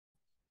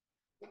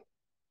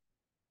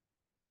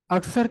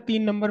अक्सर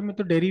 3 नंबर में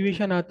तो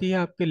डेरिवेशन आती है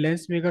आपके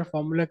लेंस मेकर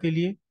फॉर्मूला के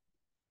लिए।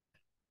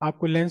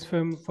 आपको लेंस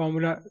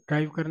फॉर्मूला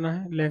ड्राइव करना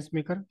है, लेंस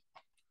मेकर।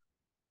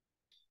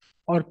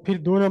 और फिर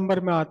 2 नंबर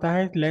में आता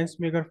है लेंस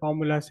मेकर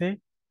फॉर्मूला से,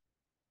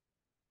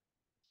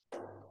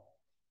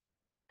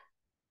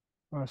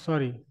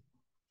 सॉरी,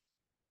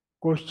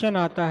 क्वेश्चन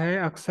आता है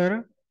अक्सर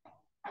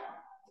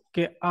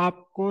कि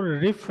आपको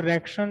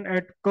रिफ्रैक्शन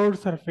एट कर्व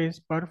सरफेस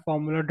पर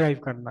फॉर्मूला ड्राइव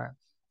करना है।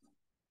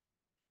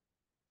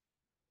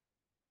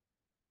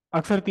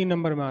 अक्सर 3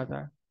 नंबर में आता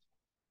है।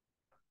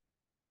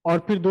 और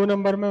फिर 2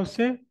 नंबर में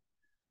उससे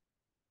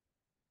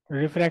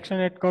रिफ्रैक्शन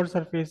एट कर्व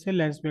सरफेस से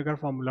लेंस मेकर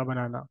फॉर्मूला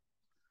बनाना।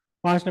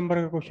 5 नंबर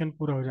का क्वेश्चन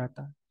पूरा हो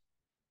जाता है।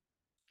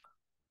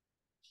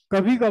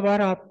 कभी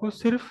कभार आपको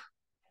सिर्फ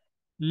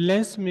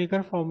लेंस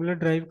मेकर फॉर्मूला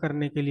ड्राइव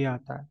करने के लिए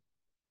आता है,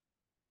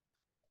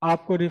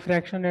 आपको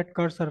refraction at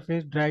curve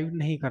surface drive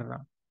नहीं करना।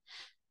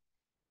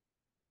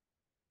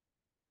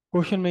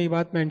 क्वेश्चन में ये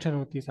बात मेंशन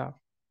होती है साहब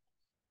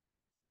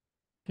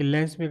कि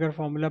लेंस मेकर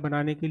फॉर्मूला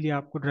बनाने के लिए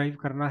आपको ड्राइव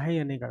करना है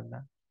या नहीं करना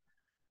है।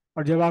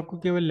 और जब आपको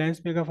केवल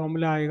लेंस मेकर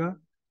फॉर्मूला आएगा,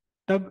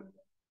 तब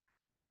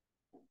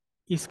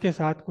इसके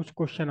साथ कुछ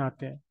क्वेश्चन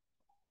आते हैं।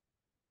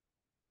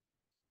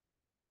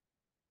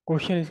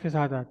 क्वेश्चन इसके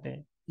साथ आते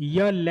हैं,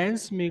 या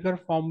लेंस मेकर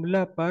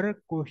फॉर्मूला पर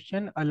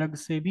क्वेश्चन अलग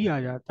से भी आ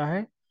जाता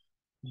है।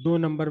 2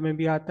 नंबर में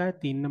भी आता है,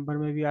 3 नंबर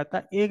में भी आता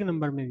है, 1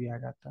 नंबर में भी आ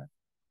जाता है।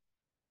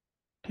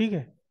 ठीक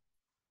है।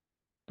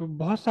 तो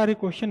बहुत सारे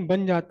क्वेश्चन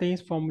बन जाते हैं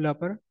इस फॉर्मूला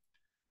पर।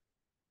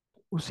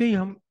 उसे ही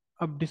हम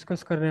अब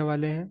डिस्कस करने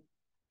वाले हैं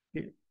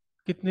कि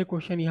कितने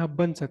क्वेश्चन यहाँ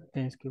बन सकते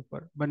हैं। इसके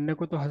ऊपर बनने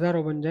को तो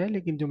हजारों बन जाए,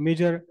 लेकिन जो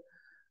मेजर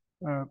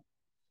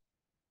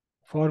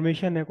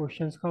फॉर्मेशन है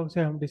क्वेश्चंस का,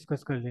 उसे हम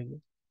डिस्कस कर लेंगे।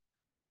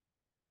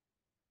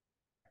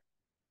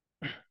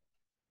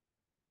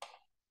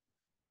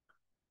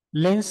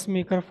 लेंस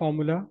मेकर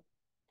फॉर्मूला,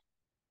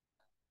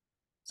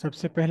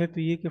 सबसे पहले तो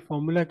ये कि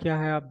फॉर्मूला क्या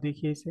है, आप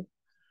देखिए इसे।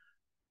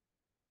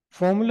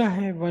 फॉर्मूला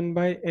है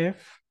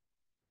 1/f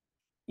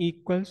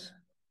equals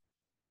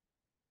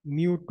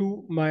mu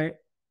to my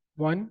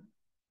 1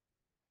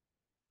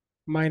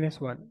 -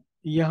 1।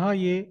 यहाँ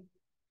ये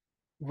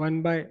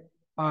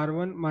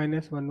 1/r1 -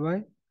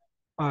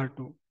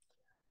 1/r2।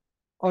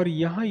 और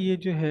यहाँ ये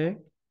जो है,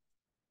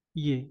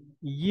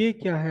 ये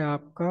क्या है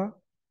आपका,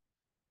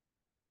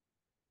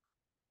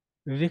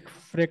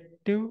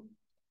 refractive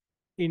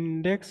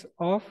index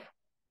of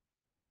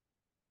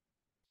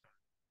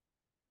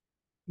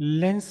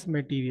lens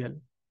material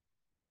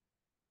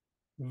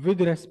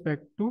with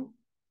respect to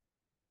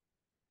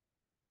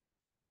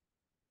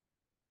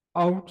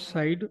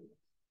outside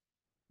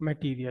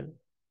material.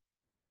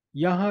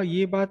 यहाँ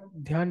ये बात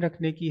ध्यान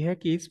रखने की है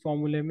कि इस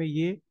फॉर्मूले में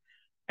ये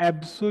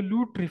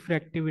एब्सोल्यूट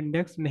रिफ्रैक्टिव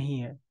इंडेक्स नहीं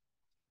है।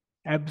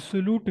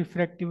 एब्सोल्यूट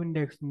रिफ्रैक्टिव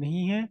इंडेक्स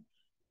नहीं है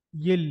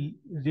ये।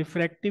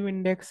 रिफ्रैक्टिव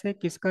इंडेक्स है,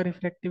 किसका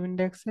रिफ्रैक्टिव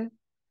इंडेक्स है?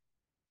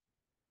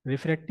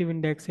 रिफ्रैक्टिव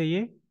इंडेक्स है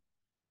ये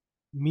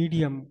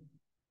मीडियम।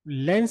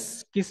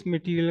 लेंस किस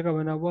मटेरियल का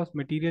बना हुआ, उस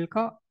मटेरियल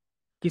का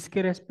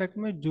किसके रेस्पेक्ट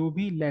में, जो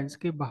भी लेंस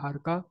के बाहर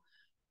का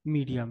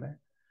मीडियम है।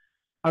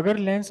 अगर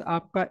लेंस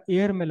आपका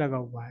एयर में लगा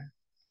हुआ है,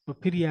 तो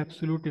फिर ये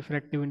एब्सोल्यूट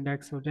रिफ्रैक्टिव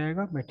इंडेक्स हो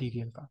जाएगा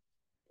मटेरियल का,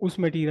 उस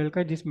मटेरियल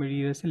का जिस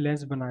मटेरियल से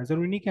लेंस बना है।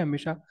 जरूरी नहीं कि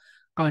हमेशा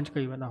कांच का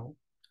ही बना हो।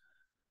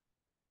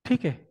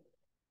 ठीक है।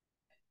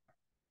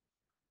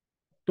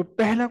 तो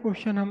पहला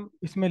क्वेश्चन हम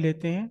इसमें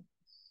लेते हैं,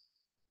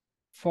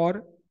 for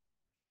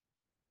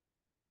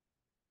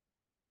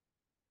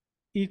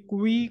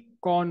equi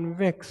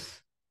convex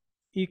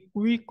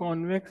equi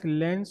convex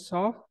lens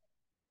of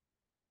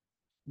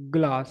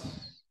glass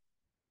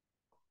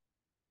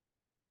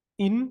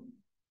in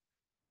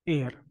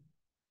air.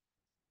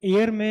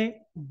 Air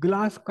में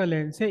ग्लास का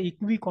लेंस है,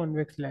 equi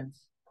convex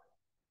lens.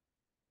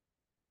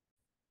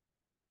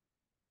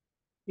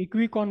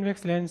 Equi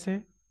convex lens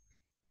है,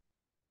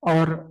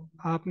 और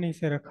आपने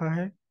इसे रखा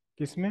है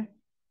किसमें?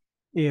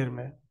 एयर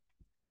में।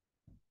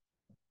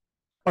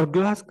 और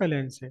ग्लास का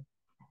लेंस है,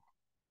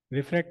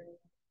 refract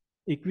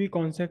equi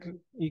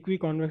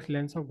convex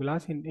lens of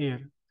glass in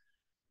air.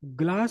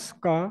 Glass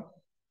का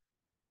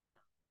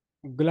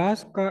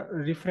ग्लास का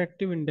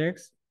रिफ्रैक्टिव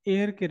इंडेक्स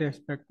एयर के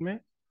रेस्पेक्ट में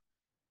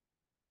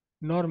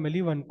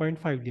नॉर्मली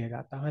 1.5 लिया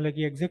जाता है।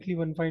 हालांकि एग्जैक्टली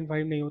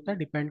 1.5 नहीं होता,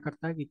 डिपेंड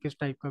करता है कि किस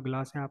टाइप का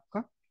ग्लास है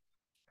आपका,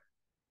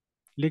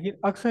 लेकिन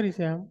अक्सर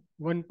इसे हम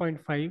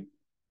 1.5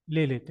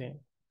 ले लेते हैं।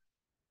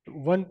 तो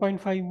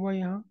 1.5 हुआ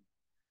यहाँ।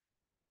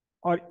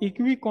 और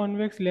इक्वी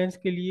कॉन्वेक्स लेंस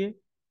के लिए,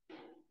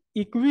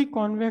 इक्वी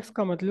कॉन्वेक्स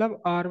का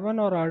मतलब R1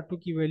 और R2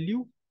 की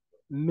वैल्यू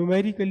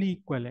न्यूमेरिकली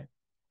इक्वल है,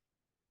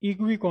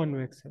 इक्वी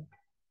कॉन्वेक्स है।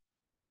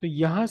 तो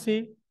यहां से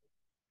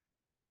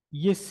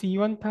ये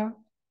C1 था,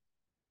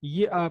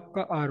 ये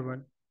आपका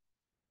R1।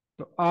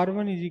 तो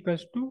R1 is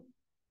equals two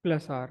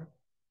plus are.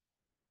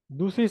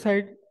 दूसरी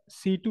साइड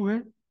C2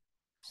 है,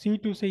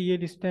 C2 से ये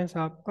डिस्टेंस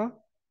आपका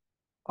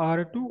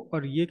R2,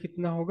 और ये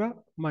कितना होगा,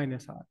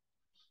 -R।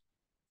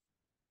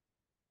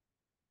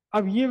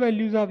 अब ये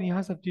वैल्यूज आप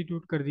यहाँ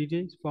सब्स्टिट्यूट कर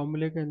दीजिए इस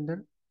फॉर्मूले के अंदर।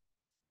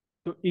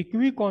 तो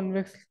इक्वी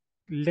कॉन्वेक्स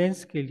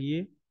लेंस के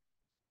लिए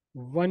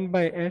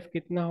 1/f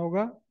कितना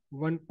होगा,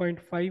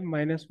 1.5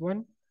 माइनस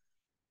वन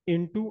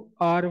इंटू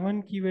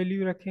R1 की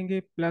वैल्यू रखेंगे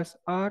प्लस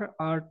आर,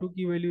 R2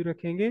 की वैल्यू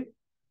रखेंगे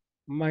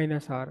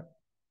minus are,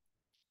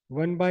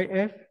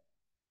 1/f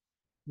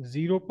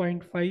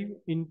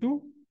 0.5 into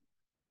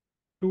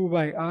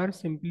 2/r,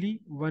 simply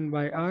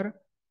 1/r।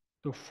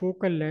 तो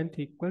focal length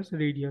equals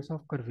radius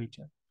of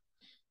curvature.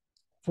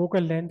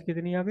 Focal length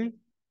कितनी आ गई?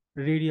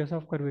 रेडियस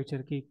ऑफ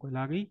कर्वेचर के इक्वल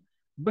आ गई,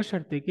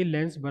 बशर्ते कि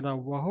लेंस बना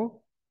हुआ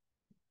हो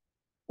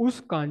उस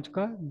कांच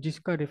का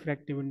जिसका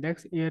रिफ्रैक्टिव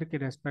इंडेक्स एयर के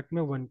रेस्पेक्ट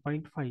में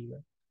 1.5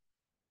 है।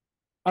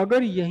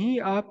 अगर यहीं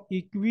आप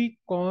इक्वी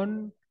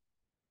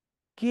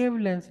कॉनकेव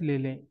लेंस ले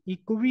लें,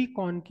 equi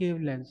concave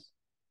lens,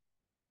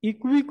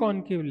 equi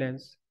concave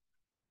lens,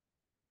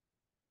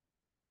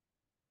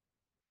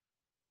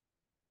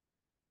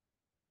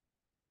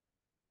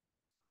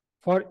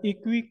 for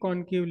equi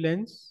concave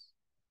lens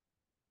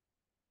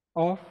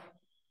of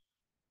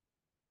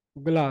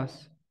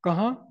glass,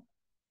 कहाँ?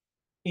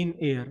 In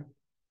air.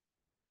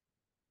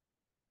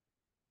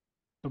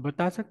 तो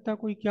बता सकता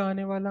कोई क्या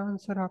आने वाला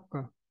आंसर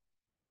आपका?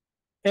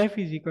 F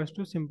is equal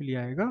to simply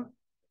आएगा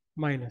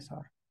माइनस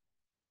आर।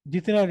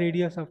 जितना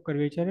रेडियस ऑफ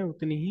कर्वेचर है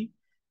उतनी ही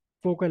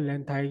फोकल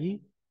लेंथ आएगी।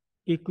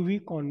 इक्वी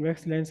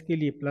कॉन्वेक्स लेंस के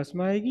लिए प्लस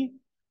में आएगी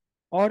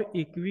और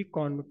इक्वी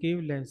कॉन्केव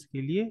लेंस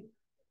के लिए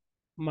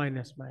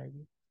माइनस में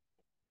आएगी।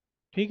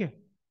 ठीक है।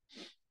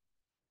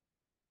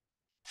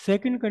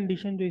 सेकंड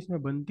कंडीशन जो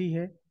इसमें बनती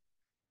है,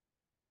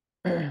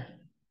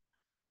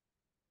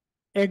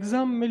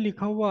 एग्जाम में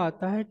लिखा हुआ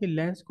आता है कि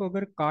लेंस को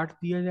अगर काट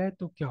दिया जाए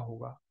तो क्या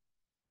होगा?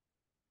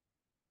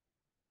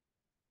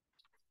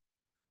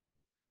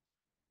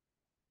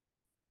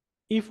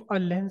 If a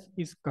lens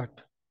is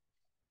cut,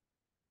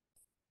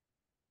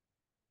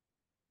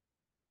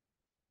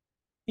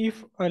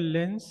 if a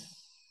lens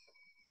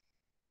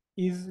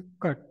is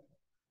cut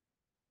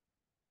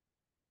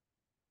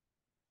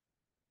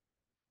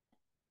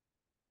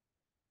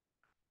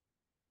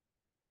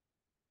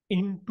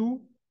into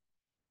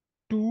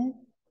two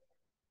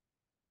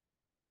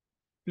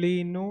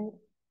plano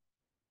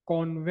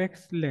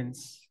convex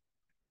lens.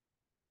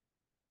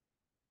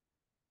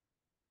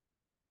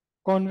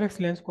 Convex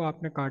lens को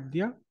आपने काट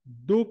दिया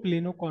दो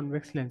प्लेनो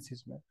कॉन्वेक्स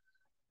लेंसेज में।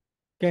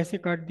 कैसे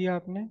काट दिया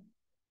आपने?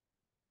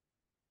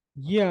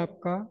 ये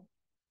आपका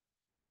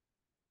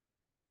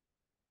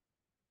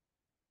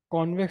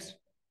कॉन्वेक्स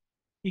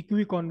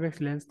इक्वी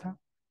कॉन्वेक्स लेंस था।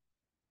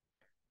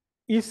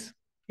 इस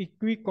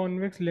इक्वी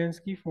कॉन्वेक्स लेंस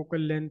की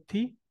फोकल लेंथ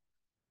थी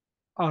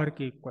आर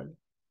के इक्वल।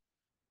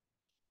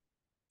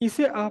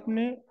 इसे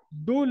आपने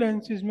दो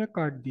लेंसेज में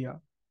काट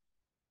दिया।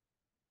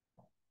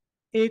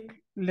 एक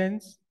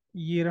लेंस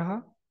ये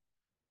रहा,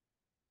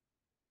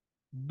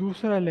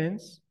 दूसरा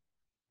लेंस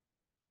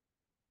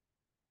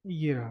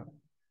ये रहा।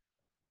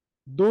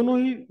 दोनों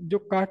ही जो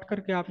काट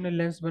करके आपने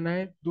लेंस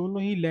बनाए,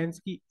 दोनों ही लेंस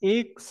की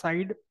एक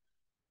साइड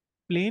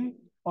प्लेन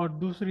और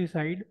दूसरी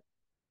side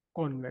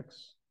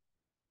convex.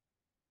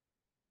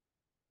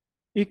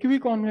 Equi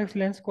convex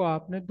lens को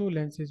आपने दो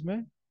लेंसेज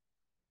में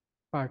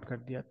पार्ट कर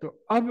दिया। तो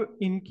अब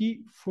इनकी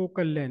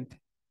फोकल लेंथ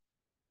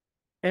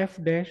एफ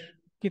डैश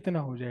कितना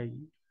हो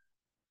जाएगी?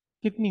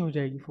 कितनी हो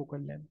जाएगी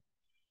फोकल लेंथ?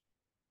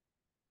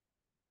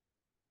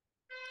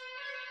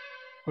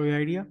 कोई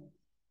आइडिया?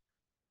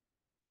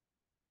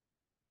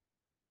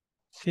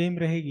 सेम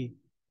रहेगी?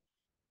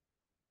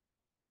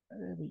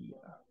 अरे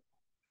भैया,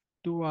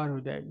 2R हो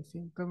जाएगी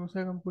सेम। कम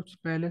से कम कुछ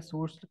पहले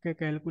सोच के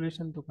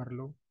कैलकुलेशन तो कर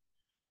लो।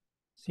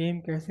 सेम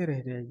कैसे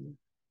रह जाएगी?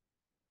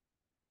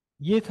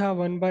 ये था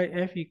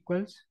 1/f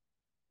equals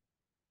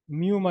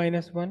mu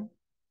minus one,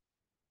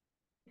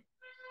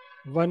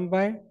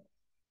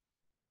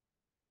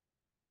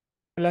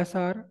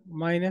 1/+r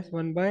minus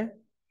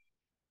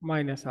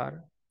 1/-r।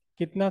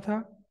 कितना था?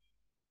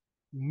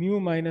 Mu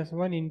minus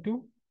one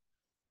into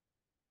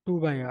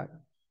 2/r,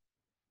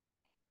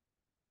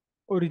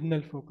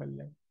 original focal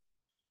length.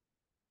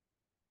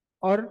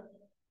 और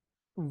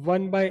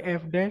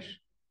 1/f dash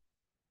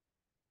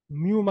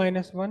mu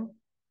minus one,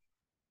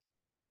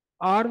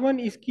 R1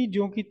 इसकी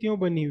ज्यों की त्यों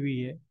बनी हुई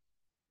है,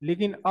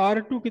 लेकिन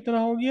R2 कितना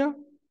हो गया?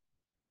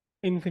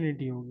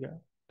 इन्फिनिटी हो गया।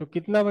 तो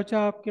कितना बचा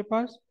आपके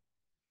पास?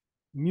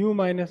 Mu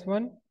minus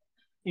one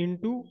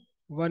into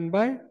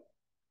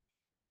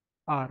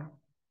 1/r।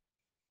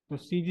 तो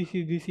सीधी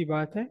सीधी सी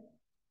बात है,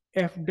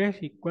 एफ डैश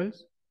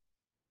इक्वल्स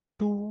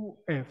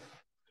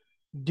 2f।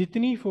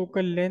 जितनी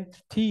फोकल लेंथ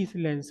थी इस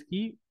लेंस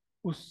की,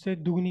 उससे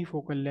दुगनी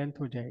फोकल लेंथ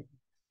हो जाएगी।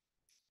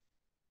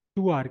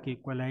 2r के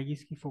इक्वल आएगी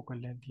इसकी फोकल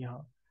लेंथ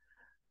यहाँ।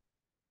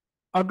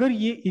 अगर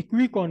ये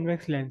इक्वी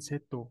कॉन्वेक्स लेंस है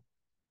तो,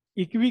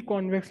 इक्वी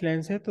कॉन्वेक्स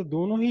लेंस है तो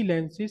दोनों ही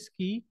लेंसेज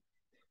की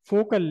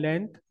फोकल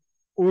लेंथ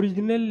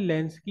ओरिजिनल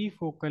लेंस की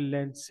फोकल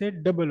लेंथ से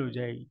डबल हो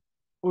जाएगी।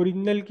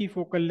 ओरिजिनल की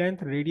focal length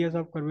radius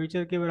of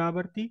curvature के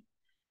बराबर थी,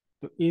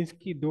 तो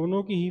इसकी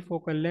दोनों की ही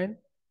focal length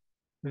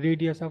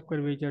radius of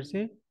curvature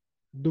से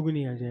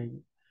दुगनी आ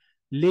जाएगी।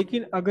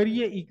 लेकिन अगर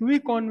ये इक्वी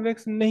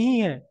कॉन्वेक्स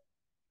नहीं है,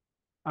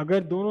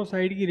 अगर दोनों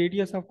साइड की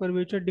रेडियस ऑफ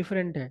कर्वेचर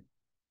डिफरेंट है,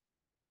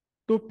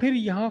 तो फिर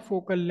यहां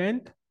फोकल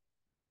लेंथ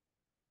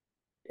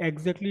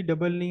एग्जैक्टली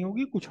डबल नहीं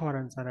होगी, कुछ और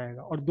आंसर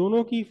आएगा, और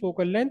दोनों की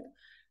फोकल लेंथ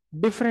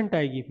डिफरेंट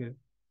आएगी फिर।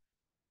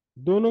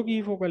 दोनों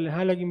की फोकल,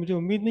 हालांकि मुझे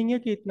उम्मीद नहीं है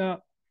कि इतना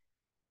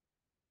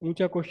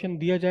ऊंचा क्वेश्चन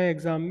दिया जाए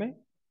एग्जाम में,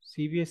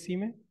 सीबीएसई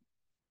में।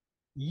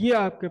 ये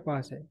आपके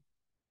पास है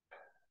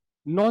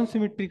नॉन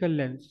सिमेट्रिकल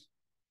लेंस।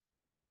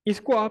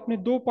 इसको आपने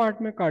दो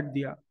पार्ट में काट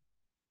दिया।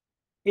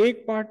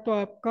 एक पार्ट तो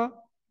आपका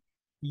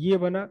ये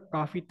बना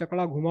काफी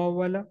तकड़ा घुमाव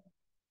वाला,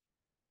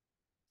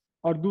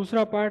 और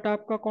दूसरा पार्ट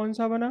आपका कौन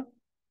सा बना?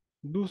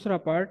 दूसरा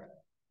पार्ट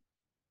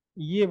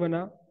ये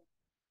बना।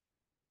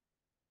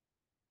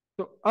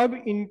 तो अब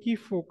इनकी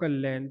फोकल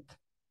लेंथ,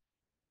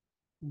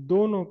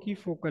 दोनों की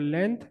फोकल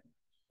लेंथ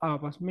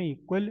आपस में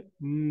इक्वल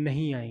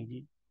नहीं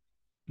आएगी,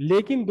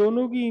 लेकिन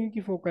दोनों की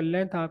इनकी फोकल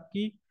लेंथ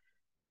आपकी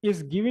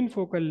इस गिवन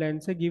फोकल लेंथ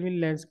से, गिवन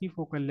लेंस की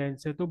फोकल लेंथ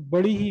से तो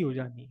बड़ी ही हो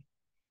जानी है,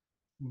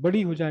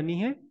 बड़ी हो जानी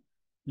है।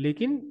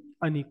 लेकिन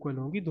अनइक्वल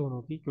होगी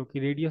दोनों की, क्योंकि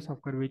रेडियस ऑफ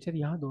कर्वेचर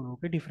यहाँ दोनों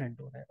के डिफरेंट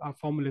हो रहे हैं, आप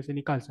फॉर्मूले से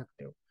निकाल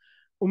सकते हो।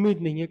 उम्मीद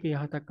नहीं है कि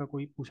यहाँ तक का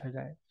कोई पूछा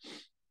जाए।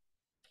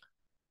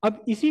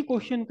 अब इसी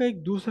क्वेश्चन का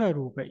एक दूसरा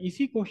रूप है,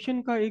 इसी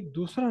क्वेश्चन का एक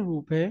दूसरा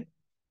रूप है।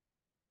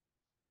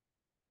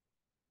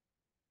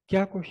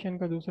 क्या क्वेश्चन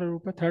का दूसरा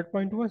रूप है? थर्ड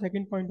पॉइंट हुआ,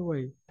 सेकंड पॉइंट हुआ,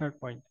 ये third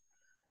point.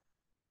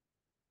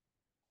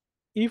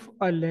 If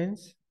a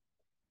lens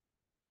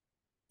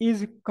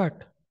is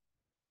cut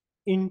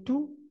into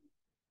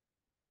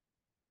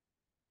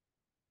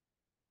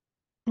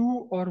two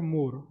और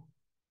मोर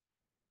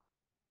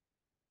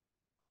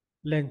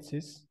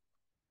lenses,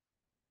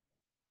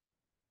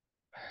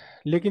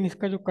 लेकिन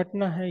इसका जो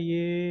कटना है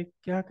ये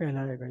क्या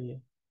कहलाएगा?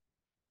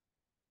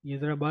 ये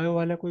जरा बायो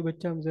वाला कोई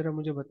बच्चा जरा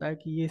मुझे बताए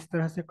कि ये इस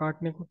तरह से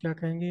काटने को क्या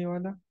कहेंगे, ये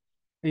वाला।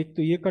 एक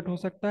तो ये कट हो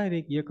सकता है,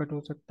 एक ये कट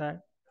हो सकता है।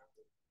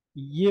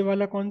 ये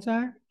वाला कौन सा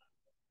है?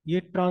 ये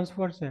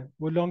ट्रांसवर्स है,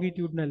 वो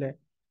लॉन्गिट्यूडनल है।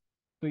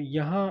 तो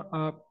यहाँ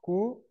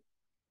आपको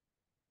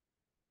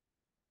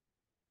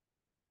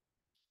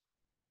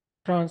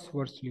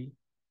ट्रांसवर्सली,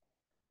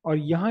 और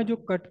यहाँ जो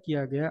कट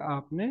किया गया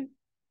आपने,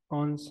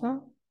 कौन सा?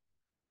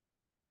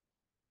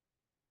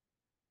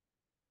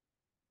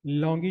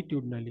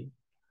 लॉन्गिट्यूडनली।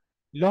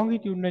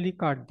 लॉन्गिट्यूडनली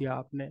काट दिया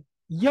आपने।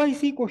 या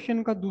इसी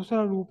क्वेश्चन का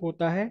दूसरा रूप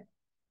होता है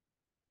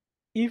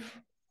इफ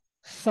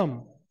सम।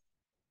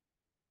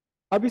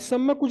 अब इस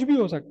सम में कुछ भी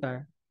हो सकता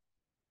है।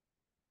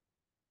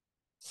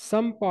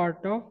 Some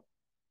part of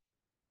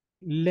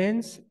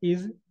lens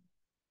is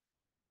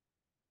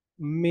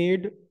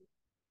made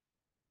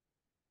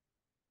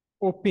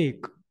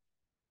OPEC.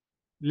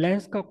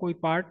 Lens का कोई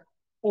पार्ट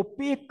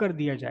ओपेक कर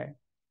दिया जाए।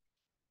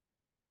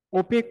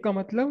 ओपेक का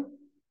मतलब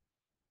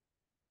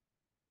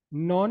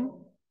नॉन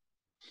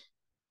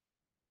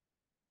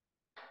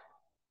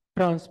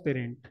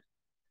ट्रांसपेरेंट।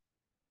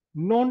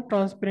 नॉन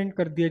ट्रांसपेरेंट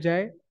कर दिया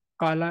जाए,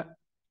 काला,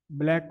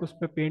 ब्लैक उस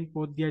पर पेंट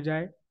पोत दिया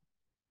जाए,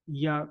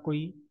 या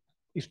कोई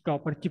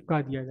स्टॉपर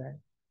चिपका दिया जाए,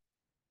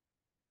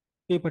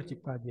 पेपर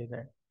चिपका दिया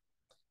जाए।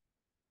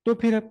 तो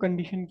फिर अब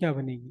कंडीशन क्या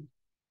बनेगी?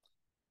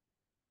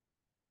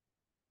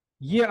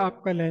 ये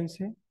आपका लेंस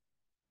है,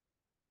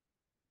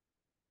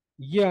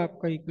 ये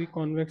आपका equi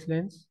convex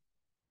lens.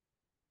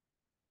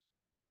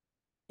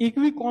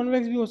 Equi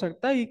convex भी हो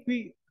सकता है, इक्वी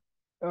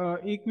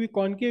इक्वी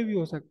कॉनकेव भी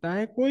हो सकता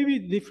है, कोई भी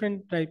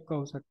डिफरेंट टाइप का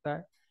हो सकता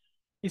है।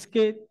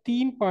 इसके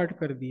तीन पार्ट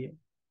कर दिए।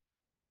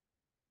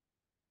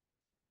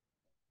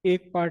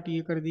 एक पार्ट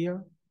ये कर दिया।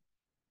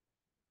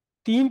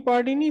 तीन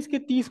पार्ट ही नहीं, इसके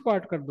 30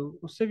 पार्ट कर दो,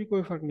 उससे भी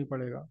कोई फर्क नहीं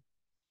पड़ेगा।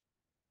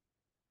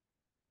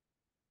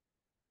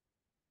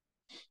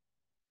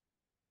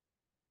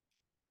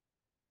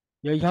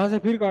 या यहां से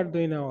फिर काट दो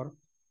इन्हें, और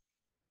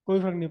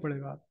कोई फर्क नहीं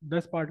पड़ेगा,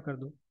 10 पार्ट कर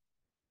दो।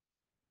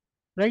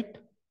 राइट।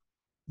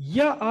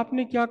 या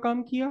आपने क्या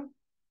काम किया?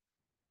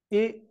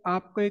 ए,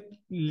 आपका एक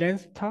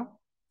लेंस था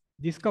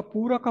जिसका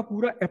पूरा का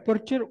पूरा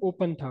एपर्चर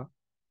ओपन था।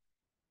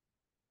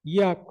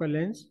 ये आपका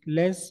लेंस,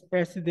 लेंस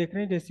ऐसे देख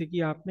रहे हैं जैसे कि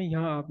आपने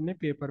यहाँ आपने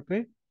पेपर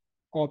पे,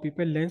 कॉपी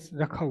पे लेंस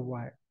रखा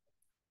हुआ है।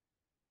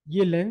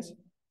 ये लेंस,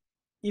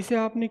 इसे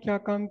आपने क्या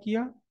काम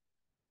किया?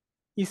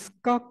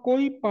 इसका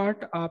कोई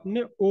पार्ट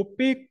आपने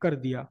ओपेक कर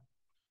दिया।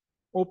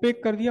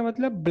 ओपेक कर दिया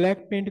मतलब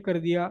ब्लैक पेंट कर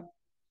दिया,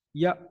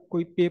 या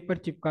कोई पेपर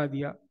चिपका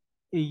दिया।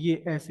 ये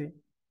ऐसे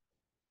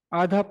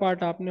आधा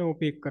पार्ट आपने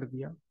ओपेक कर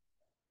दिया,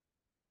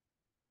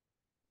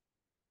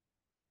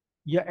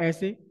 या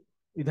ऐसे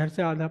इधर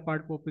से आधा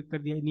पार्ट को ओपेक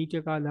कर दिया,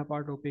 नीचे का आधा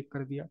पार्ट ओपेक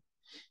कर दिया।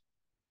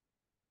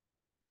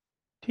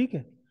 ठीक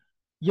है।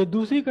 ये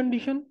दूसरी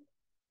कंडीशन,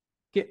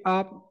 कि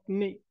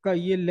आपने का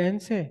ये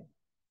लेंस है,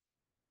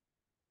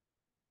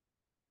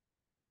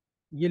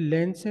 ये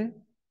लेंस है,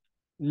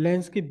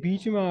 लेंस के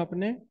बीच में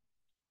आपने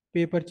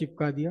पेपर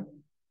चिपका दिया,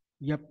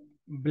 या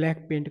ब्लैक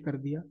पेंट कर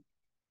दिया,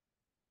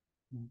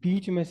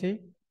 बीच में से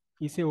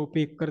इसे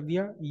ओपेक कर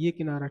दिया, ये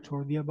किनारा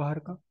छोड़ दिया बाहर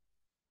का,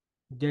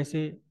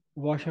 जैसे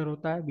वॉशर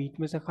होता है बीच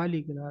में से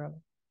खाली किनारा,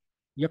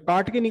 या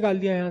काट के निकाल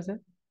दिया यहाँ से।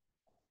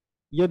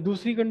 या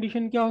दूसरी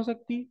कंडीशन क्या हो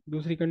सकती है?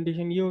 दूसरी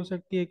कंडीशन ये हो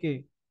सकती है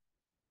कि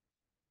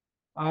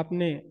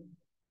आपने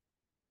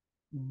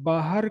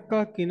बाहर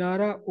का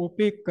किनारा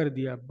ओपेक कर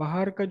दिया,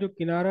 बाहर का जो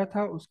किनारा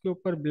था उसके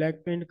ऊपर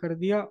ब्लैक पेंट कर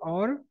दिया,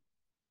 और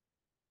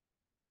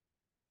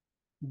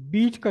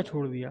बीच का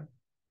छोड़ दिया,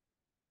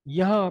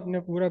 यहां आपने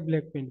पूरा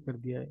ब्लैक पेंट कर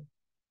दिया है,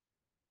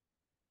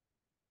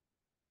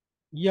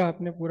 यह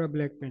आपने पूरा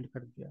ब्लैक पेंट कर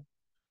दिया,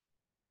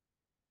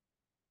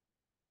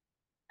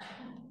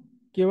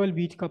 केवल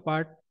बीच का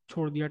पार्ट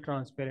छोड़ दिया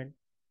ट्रांसपेरेंट।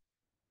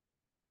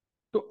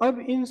 तो अब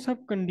इन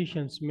सब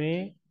कंडीशंस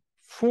में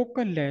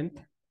फोकल लेंथ,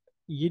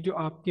 ये जो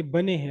आपके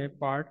बने हैं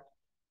पार्ट,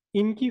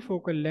 इनकी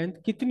फोकल लेंथ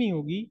कितनी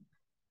होगी,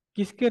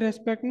 किसके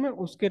रेस्पेक्ट में,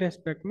 उसके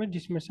रेस्पेक्ट में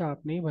जिसमें से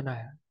आपने ये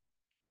बनाया।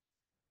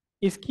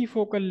 इसकी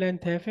फोकल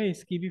लेंथ एफ है,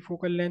 इसकी भी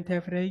फोकल लेंथ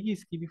एफ रहेगी,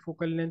 इसकी भी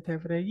फोकल लेंथ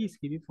एफ रहेगी,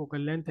 इसकी भी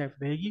फोकल लेंथ एफ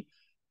रहेगी।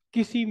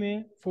 किसी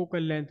में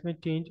फोकल लेंथ में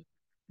चेंज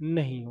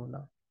नहीं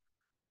होना।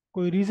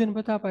 कोई रीजन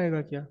बता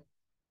पाएगा क्या?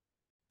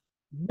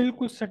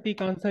 बिल्कुल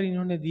सटीक आंसर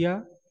इन्होंने दिया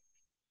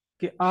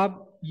कि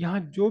आप यहाँ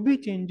जो भी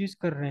चेंजेस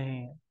कर रहे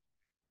हैं,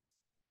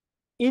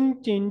 इन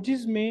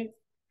चेंजेस में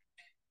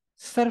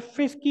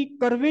सरफेस की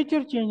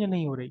कर्वेचर चेंज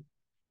नहीं हो रही,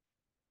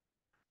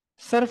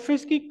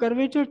 सरफेस की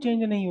कर्वेचर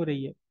चेंज नहीं हो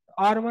रही है।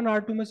 R1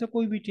 R2 में से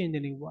कोई भी चेंज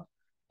नहीं हुआ,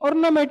 और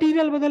ना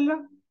मटेरियल बदल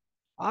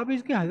रहा। आप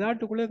इसके 1000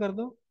 टुकड़े कर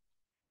दो,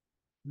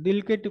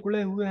 दिल के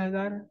टुकड़े हुए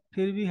 1000,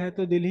 फिर भी है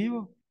तो दिल ही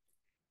वो।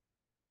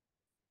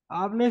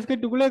 आपने इसके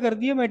टुकड़े कर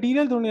दिए,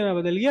 मटेरियल थोड़ी ना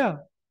बदल गया।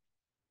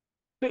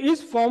 तो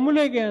इस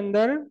फॉर्मूले के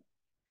अंदर,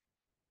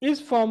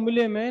 इस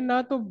फॉर्मूले में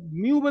ना तो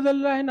म्यू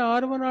बदल रहा है, ना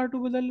R1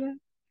 R2 बदल रहा है,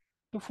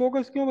 तो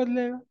फोकस क्यों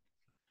बदलेगा?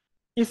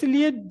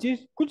 इसलिए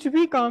जिस कुछ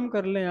भी काम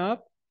कर लें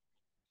आप,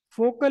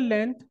 फोकल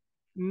लेंथ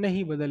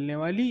नहीं बदलने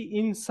वाली।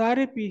 इन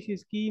सारे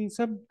पीसेस की, इन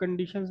सब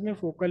कंडीशंस में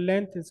फोकल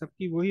लेंथ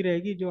सबकी वही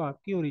रहेगी जो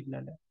आपकी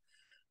ओरिजिनल है।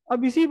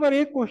 अब इसी पर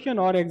एक क्वेश्चन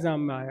और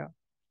एग्जाम में आया,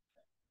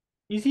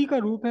 इसी का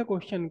रूप है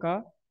क्वेश्चन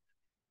का,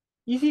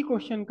 इसी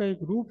क्वेश्चन का एक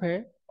रूप है।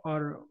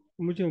 और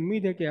मुझे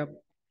उम्मीद है कि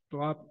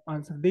आप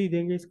आंसर दे ही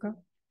देंगे इसका।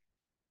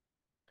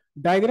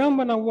 डायग्राम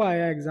बना हुआ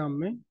आया एग्जाम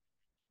में।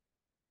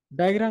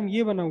 डायग्राम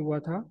ये बना हुआ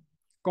था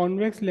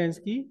कॉन्वेक्स लेंस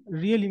की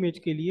रियल इमेज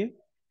के लिए।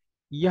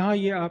 यहाँ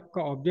ये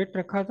आपका ऑब्जेक्ट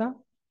रखा था,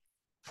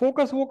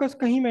 फोकस वोकस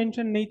कहीं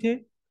मेंशन नहीं थे,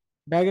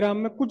 डायग्राम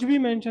में कुछ भी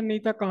मेंशन नहीं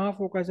था, कहाँ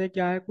फोकस है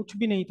क्या है कुछ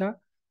भी नहीं था,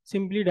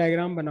 सिंपली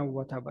डायग्राम बना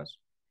हुआ था बस।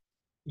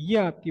 ये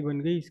आपकी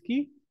बन गई इसकी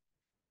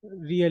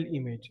real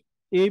image.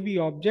 A B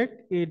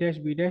object, A dash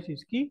B dash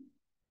इसकी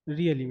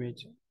रियल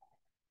इमेज।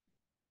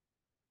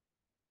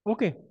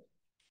 ओके।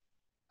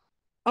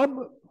 अब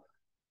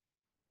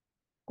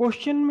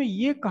क्वेश्चन में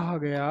ये कहा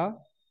गया,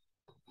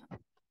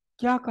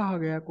 क्या कहा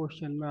गया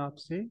क्वेश्चन में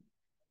आपसे,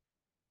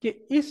 कि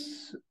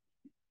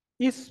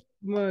इस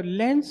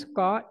लेंस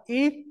का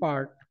एक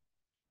पार्ट,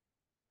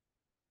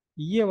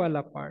 ये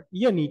वाला पार्ट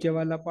या नीचे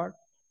वाला पार्ट,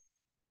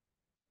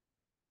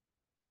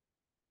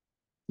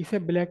 इसे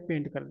ब्लैक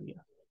पेंट कर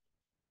दिया,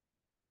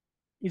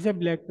 इसे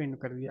ब्लैक पेंट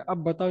कर दिया।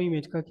 अब बताओ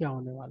इमेज का क्या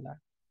होने वाला है?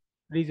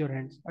 Raise your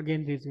hands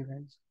again, raise your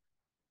hands.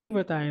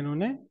 बताया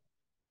इन्होंने,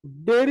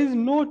 there is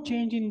no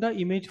change in the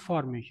image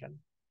formation,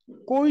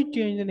 कोई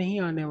चेंज नहीं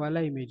आने वाला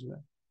इमेज में।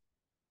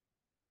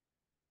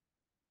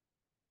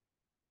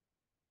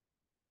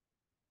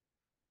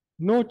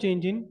 नो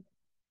चेंज इन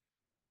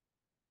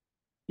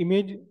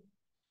इमेज,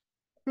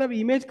 मतलब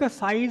इमेज का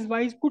साइज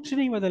वाइज कुछ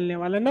नहीं बदलने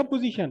वाला, ना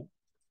position.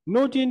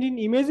 No change in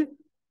image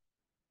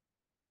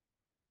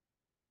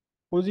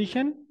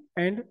position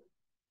and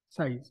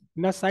size,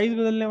 ना साइज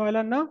बदलने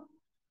वाला, ना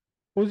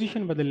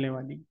पोजीशन बदलने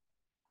वाली,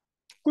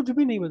 कुछ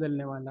भी नहीं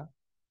बदलने वाला।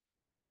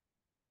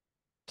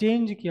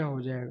 चेंज क्या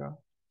हो जाएगा?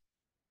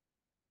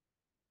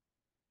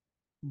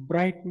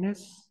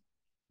 Brightness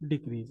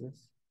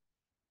decreases.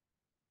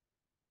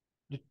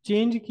 जो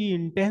चेंज की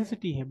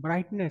इंटेंसिटी है,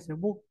 ब्राइटनेस है,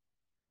 वो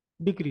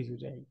डिक्रीज हो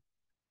जाएगी।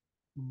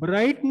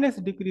 ब्राइटनेस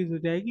डिक्रीज हो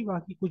जाएगी,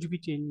 बाकी कुछ भी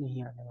चेंज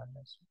नहीं आने वाला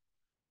है इसमें।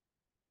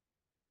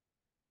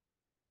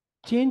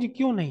 चेंज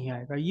क्यों नहीं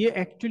आएगा? ये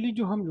एक्चुअली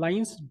जो हम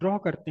लाइंस ड्रॉ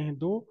करते हैं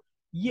दो,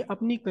 ये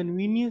अपनी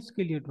कन्वीनियंस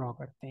के लिए ड्रॉ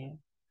करते हैं।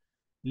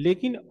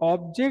 लेकिन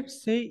ऑब्जेक्ट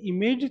से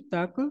इमेज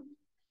तक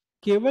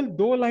केवल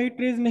दो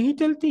लाइट रेज नहीं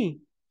चलती,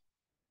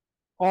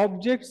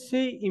 ऑब्जेक्ट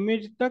से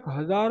इमेज तक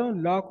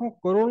हजारों लाखों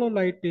करोड़ों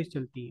लाइट रेज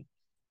चलती है,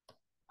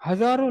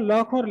 हजारों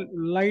लाखों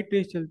लाइट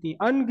रेज चलती हैं,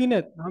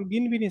 अनगिनत, हम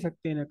गिन भी नहीं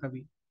सकते ना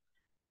कभी।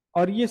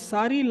 और ये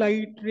सारी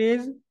लाइट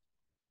रेज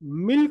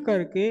मिल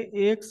करके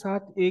एक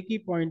साथ एक ही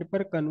पॉइंट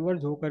पर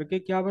कन्वर्ज होकर के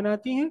क्या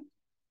बनाती हैं?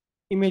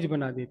 इमेज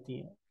बना देती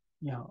हैं।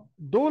 यहाँ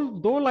दो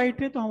दो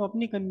लाइटें तो हम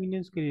अपनी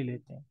कन्वीनियंस के लिए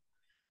लेते हैं।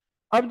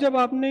 अब जब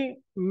आपने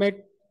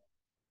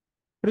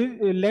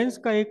लेंस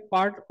का एक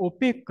पार्ट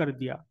ओपेक कर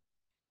दिया,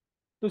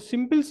 तो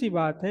सिंपल सी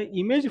बात है,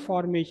 इमेज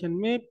फॉर्मेशन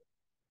में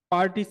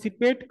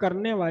पार्टिसिपेट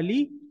करने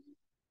वाली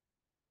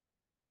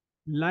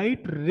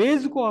लाइट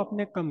रेज को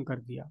आपने कम कर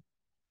दिया।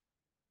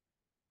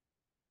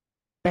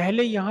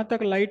 पहले यहां तक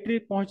लाइट रे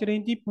पहुंच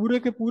रही थी पूरे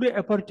के पूरे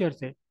अपर्चर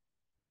से,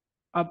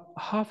 अब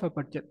हाफ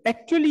अपर्चर।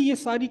 एक्चुअली ये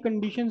सारी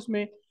कंडीशंस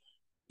में,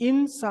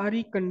 इन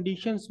सारी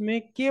कंडीशंस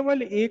में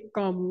केवल एक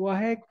काम हुआ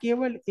है,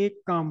 केवल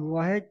एक काम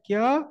हुआ है,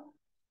 क्या?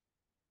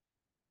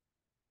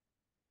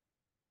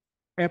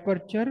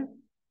 Aperture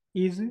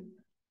is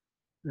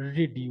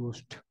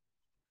reduced,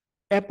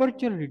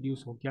 aperture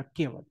reduce हो गया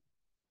केवल।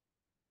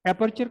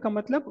 एपर्चर का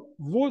मतलब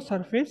वो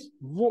सरफेस,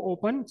 वो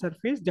ओपन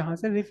सरफेस जहां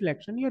से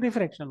रिफ्लेक्शन या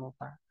रिफ्रैक्शन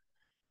होता है।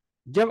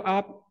 जब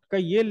आपका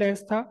ये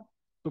लेंस था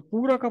तो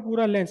पूरा का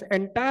पूरा लेंस,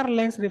 एंटायर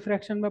लेंस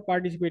रिफ्रैक्शन में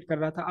पार्टिसिपेट कर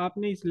रहा था,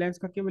 आपने इस लेंस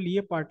का केवल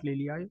ये पार्ट ले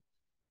लिया है,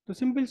 तो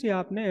सिंपल से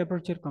आपने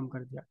एपर्चर कम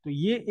कर दिया। तो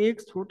ये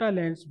एक छोटा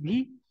लेंस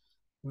भी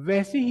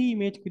वैसी ही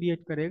इमेज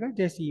क्रिएट करेगा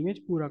जैसी इमेज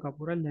पूरा का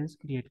पूरा लेंस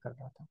क्रिएट कर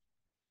रहा था।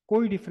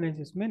 कोई डिफरेंस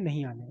इसमें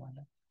नहीं आने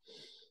वाला।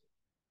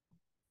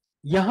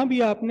 यहां भी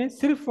आपने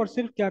सिर्फ और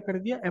सिर्फ क्या कर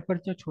दिया,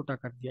 एपर्चर छोटा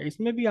कर दिया,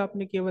 इसमें भी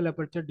आपने केवल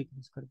एपर्चर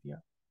डिक्रीज कर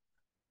दिया।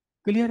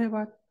 क्लियर है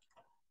बात?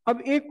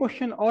 अब एक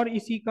क्वेश्चन और,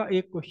 इसी का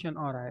एक क्वेश्चन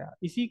और आया,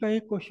 इसी का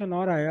एक क्वेश्चन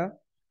और आया।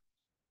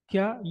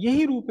 क्या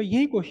यही रूप है,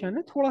 यही क्वेश्चन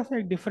है, थोड़ा सा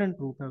एक डिफरेंट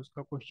रूप है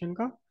उसका क्वेश्चन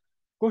का।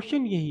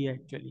 क्वेश्चन यही है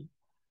एक्चुअली।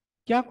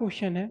 क्या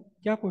क्वेश्चन है,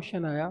 क्या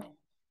क्वेश्चन आया?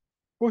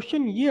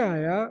 क्वेश्चन ये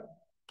आया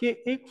कि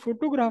एक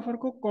फोटोग्राफर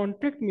को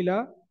कॉन्ट्रैक्ट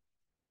मिला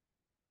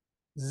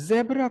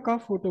जेब्रा का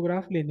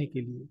फोटोग्राफ लेने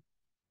के लिए।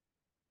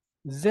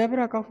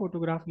 जेब्रा का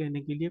फोटोग्राफ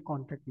लेने के लिए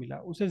कॉन्ट्रैक्ट मिला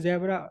उसे।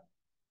 जेब्रा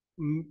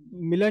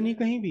मिला नहीं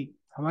कहीं भी,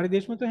 हमारे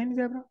देश में तो है नहीं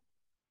जेब्रा,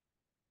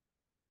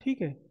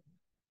 ठीक है।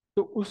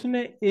 तो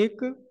उसने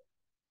एक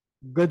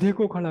गधे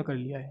को खड़ा कर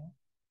लिया है,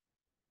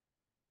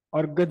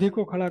 और गधे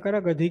को खड़ा करा,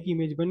 गधे की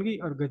इमेज बन गई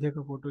और गधे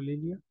का फोटो ले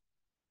लिया।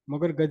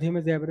 मगर गधे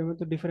में जेब्रे में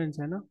तो डिफरेंस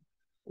है ना।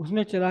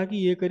 उसने चालाकी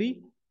ये करी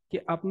कि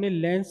अपने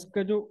लेंस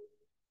का जो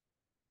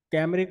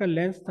कैमरे का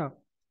लेंस था,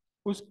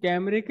 उस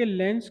कैमरे के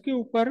लेंस के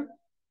ऊपर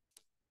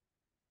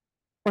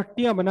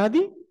पट्टियां बना दी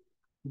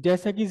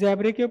जैसा कि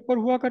जेब्रे के ऊपर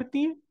हुआ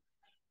करती हैं,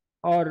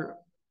 और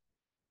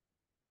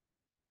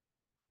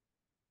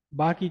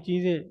बाकी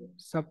चीजें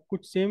सब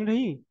कुछ सेम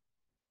रही,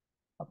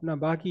 अपना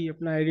बाकी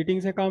अपना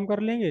एडिटिंग से काम कर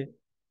लेंगे।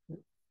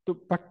 तो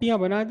पट्टियां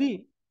बना दी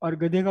और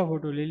गधे का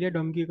फोटो ले लिया,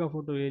 डोंकी का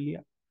फोटो ले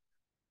लिया।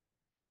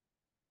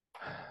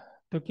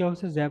 तो क्या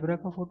उसे जेब्रा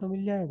का फोटो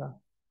मिल जाएगा?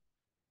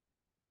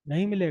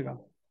 नहीं मिलेगा।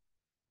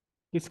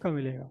 किसका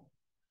मिलेगा?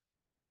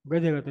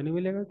 गधे का तो नहीं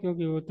मिलेगा,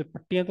 क्योंकि वो तो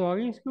पट्टियां तो आ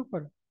गई इसके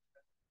ऊपर।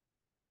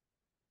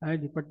 है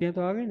जी, पट्टियां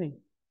तो आ गई नहीं।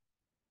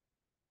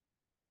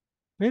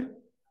 फिर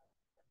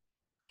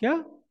क्या?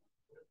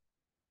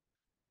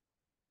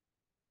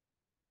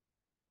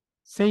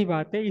 सही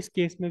बात है, इस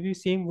केस में भी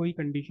सेम वही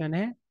कंडीशन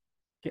है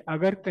कि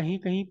अगर कहीं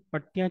कहीं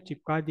पट्टियां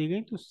चिपका दी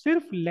गई तो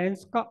सिर्फ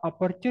लेंस का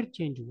अपर्चर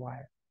चेंज हुआ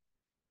है।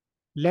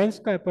 लेंस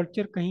का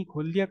अपर्चर कहीं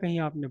खोल दिया, कहीं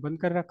आपने बंद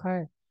कर रखा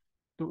है,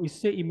 तो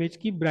इससे इमेज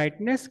की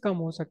ब्राइटनेस कम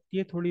हो सकती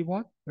है, थोड़ी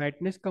बहुत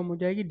ब्राइटनेस कम हो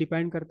जाएगी,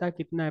 डिपेंड करता है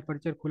कितना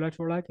अपर्चर खुला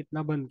छोड़ा है,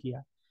 कितना बंद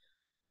किया।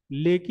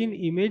 लेकिन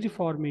इमेज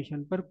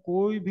फॉर्मेशन पर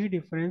कोई भी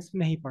डिफरेंस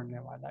नहीं पड़ने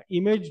वाला।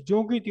 इमेज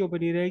जो की त्यों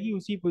बनी रहेगी,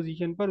 उसी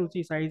पोजीशन पर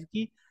उसी साइज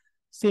की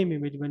सेम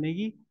इमेज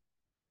बनेगी।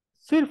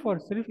 सिर्फ और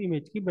सिर्फ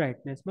इमेज की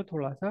ब्राइटनेस में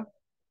थोड़ा सा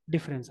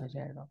डिफरेंस आ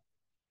जाएगा।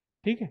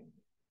 ठीक है।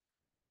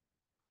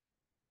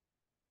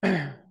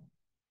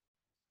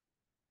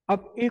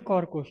 अब एक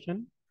और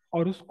क्वेश्चन,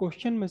 और उस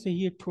क्वेश्चन में से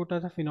ही एक छोटा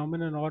सा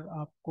फिनोमेनन और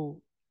आपको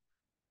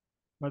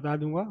बता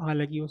दूंगा।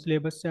 हालांकि वो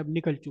सिलेबस से अब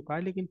निकल चुका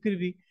है, लेकिन फिर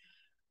भी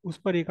उस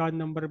पर एक आध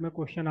नंबर में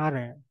क्वेश्चन आ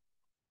रहे हैं,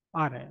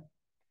 आ रहे हैं,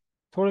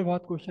 थोड़े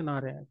बहुत क्वेश्चन आ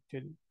रहे हैं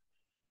एक्चुअली।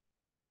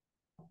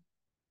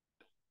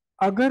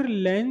 अगर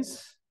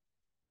लेंस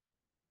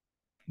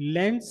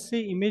लेंस से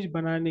इमेज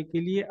बनाने के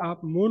लिए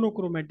आप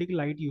मोनोक्रोमेटिक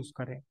लाइट यूज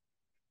करें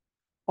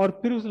और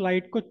फिर उस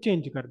लाइट को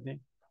चेंज कर दें,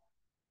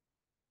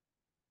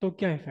 तो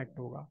क्या इफेक्ट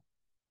होगा?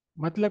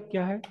 मतलब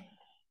क्या है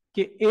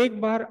कि एक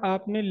बार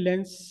आपने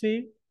लेंस से,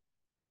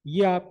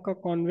 ये आपका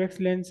कॉन्वेक्स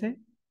लेंस है,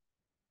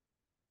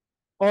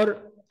 और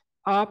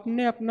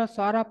आपने अपना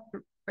सारा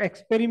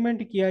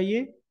एक्सपेरिमेंट किया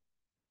ये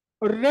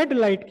रेड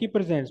लाइट की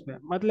प्रेजेंस में,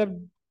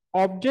 मतलब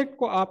ऑब्जेक्ट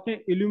को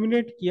आपने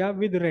इल्यूमिनेट किया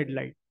with red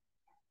light.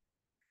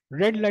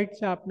 Red light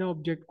से आपने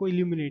ऑब्जेक्ट को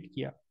इल्यूमिनेट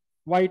किया।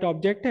 व्हाइट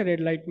ऑब्जेक्ट है, रेड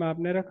लाइट में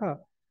आपने रखा,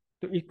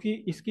 तो इसकी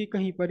इसकी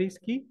कहीं पर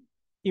इसकी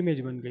इमेज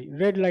बन गई,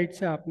 रेड लाइट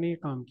से आपने ये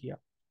काम किया।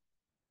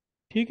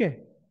 ठीक है,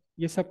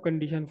 ये सब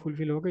कंडीशन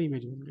फुलफिल हो गई,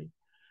 इमेज बन गई।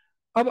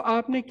 अब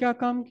आपने क्या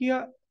काम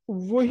किया?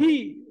 वही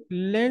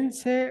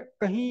लेंस है,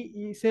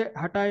 कहीं इसे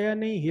हटाया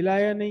नहीं,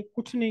 हिलाया नहीं,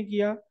 कुछ नहीं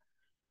किया।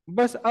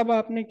 बस अब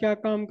आपने क्या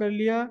काम कर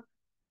लिया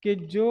कि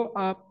जो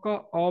आपका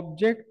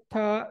ऑब्जेक्ट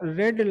था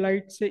रेड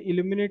लाइट से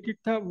इल्यूमिनेटेड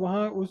था,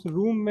 वहां उस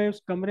रूम में, उस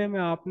कमरे में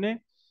आपने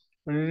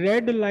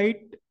रेड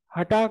लाइट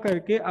हटा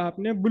करके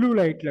आपने ब्लू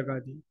लाइट लगा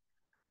दी।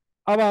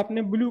 अब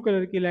आपने ब्लू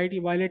कलर की लाइट,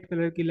 वायलेट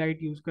कलर की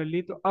लाइट यूज कर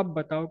ली, तो अब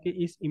बताओ कि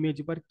इस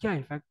इमेज पर क्या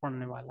इफेक्ट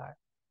पड़ने वाला है?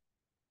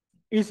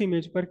 इस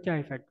इमेज पर क्या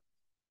इफेक्ट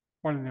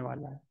पड़ने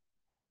वाला है?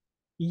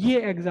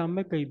 ये एग्जाम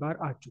में कई बार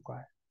आ चुका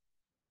है,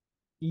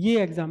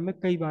 ये एग्जाम में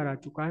कई बार आ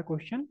चुका है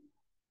क्वेश्चन,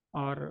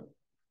 और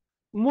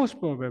मोस्ट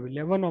प्रोबेबल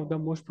है, one of the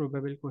most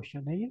probable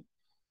question है ये।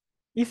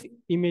 इस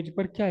इमेज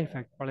पर क्या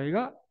इफेक्ट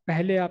पड़ेगा?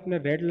 पहले आपने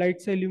रेड लाइट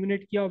से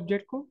इल्यूमिनेट किया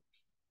ऑब्जेक्ट को,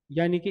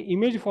 यानी कि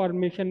इमेज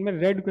फॉर्मेशन में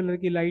रेड कलर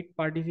की लाइट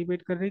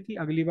पार्टिसिपेट कर रही थी,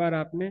 अगली बार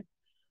आपने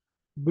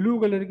ब्लू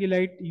कलर की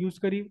लाइट यूज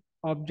करी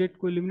ऑब्जेक्ट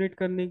को इल्यूमिनेट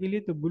करने के लिए,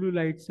 तो ब्लू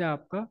लाइट से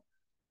आपका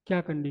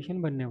क्या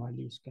कंडीशन बनने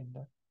वाली है इसके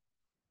अंदर?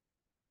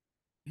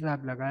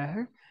 हिसाब लगाया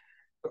है।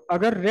 तो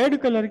अगर रेड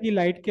कलर की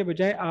लाइट के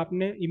बजाय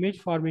आपने इमेज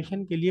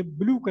फॉर्मेशन के लिए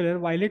ब्लू कलर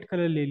वायलेट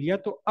कलर ले लिया,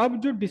 तो अब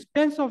जो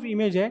डिस्टेंस ऑफ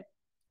इमेज है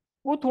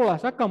वो थोड़ा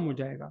सा कम हो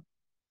जाएगा,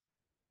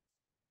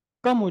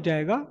 कम हो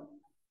जाएगा।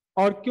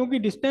 और क्योंकि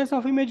डिस्टेंस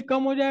ऑफ इमेज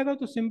कम हो जाएगा,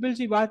 तो सिंपल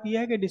सी बात यह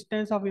है कि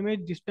distance of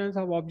image distance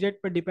of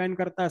object पर डिपेंड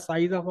करता है,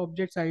 size of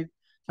object, size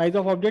size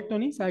of object तो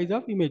नहीं, साइज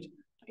ऑफ इमेज,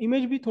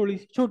 इमेज भी थोड़ी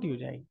सी छोटी हो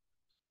जाएगी।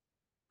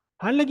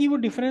 हालांकि वो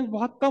डिफरेंस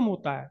बहुत कम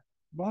होता है,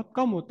 बहुत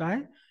कम होता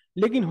है,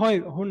 लेकिन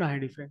होना है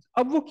डिफरेंस।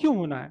 अब वो क्यों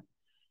होना है,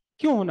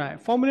 क्यों होना है,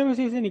 फॉर्मूले में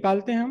से इसे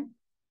निकालते हैं हम।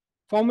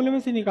 फॉर्मूले में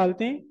से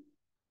निकालते हैं,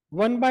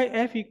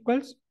 1/f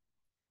equals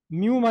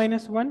mu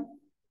minus one,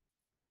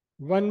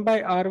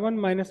 1/r1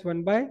 minus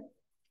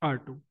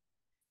 1/r2।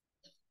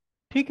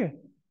 ठीक है।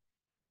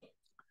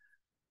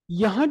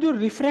 यहां जो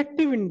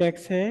रिफ्रैक्टिव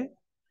इंडेक्स है,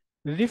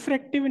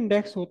 रिफ्रैक्टिव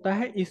इंडेक्स होता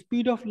है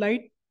speed of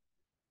light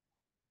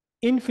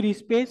in free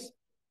space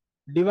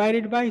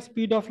divided by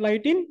speed of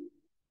light in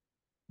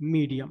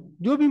medium,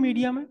 जो भी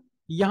मीडियम है।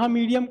 यहां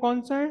मीडियम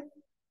कौन सा है,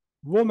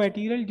 वो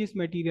मटेरियल जिस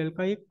मटेरियल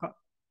का एक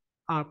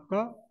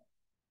आपका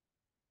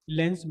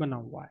लेंस बना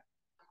हुआ है,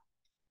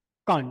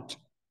 कांच।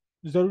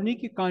 जरूरी नहीं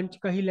कि कांच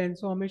का ही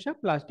लेंस हो, हमेशा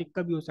प्लास्टिक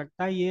का भी हो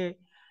सकता है। ये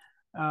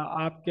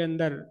आपके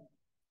अंदर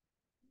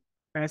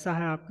पैसा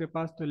है आपके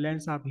पास तो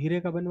लेंस आप हीरे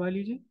का बनवा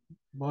लीजिए,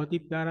 बहुत ही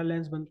प्यारा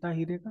लेंस बनता है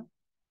हीरे का।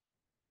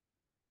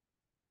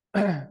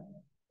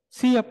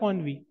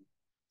 C/V।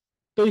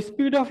 तो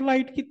स्पीड ऑफ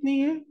लाइट कितनी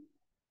है,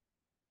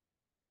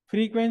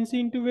 frequency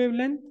into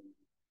wavelength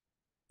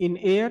in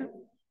air,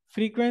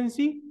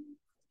 frequency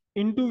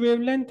into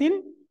wavelength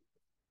in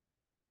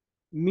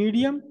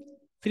medium.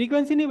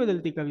 Frequency नहीं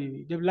बदलती कभी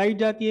भी, जब लाइट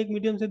जाती है एक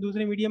मीडियम से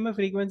दूसरे मीडियम में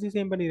फ्रीक्वेंसी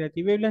सेम बनी रहती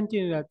है, वेवलेंथ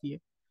चेंज हो जाती है।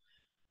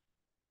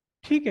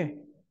 ठीक है।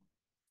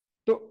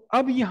 तो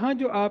अब यहाँ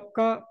जो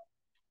आपका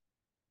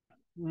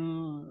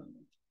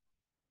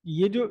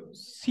ये जो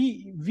C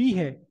V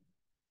है,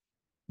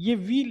 ये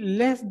V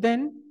लेस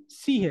देन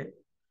C है।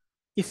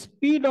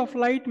 स्पीड ऑफ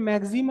लाइट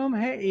मैक्सिमम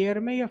है एयर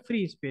में या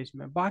फ्री स्पेस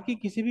में, बाकी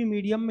किसी भी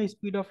मीडियम में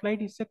स्पीड ऑफ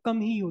लाइट इससे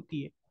कम ही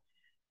होती है।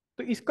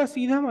 तो इसका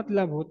सीधा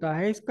मतलब होता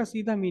है, इसका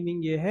सीधा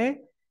मीनिंग ये है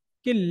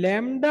कि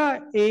lambda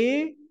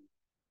A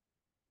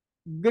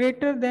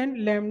greater than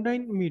lambda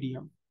in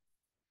medium.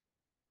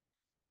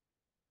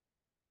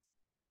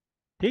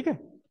 ठीक है।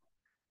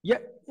 या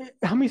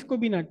हम इसको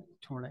भी ना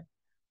छोड़ें,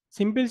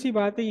 सिंपल सी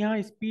बात है,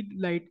 यहाँ स्पीड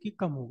लाइट की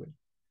कम हो गई,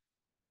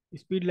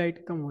 स्पीड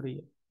लाइट कम हो रही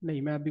है।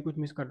 नहीं, मैं अभी कुछ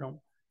मिस कर रहा हूँ,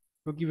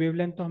 क्योंकि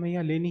वेवलेंथ तो हमें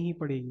यहाँ लेनी ही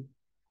पड़ेगी,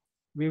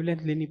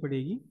 वेवलेंथ लेनी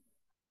पड़ेगी।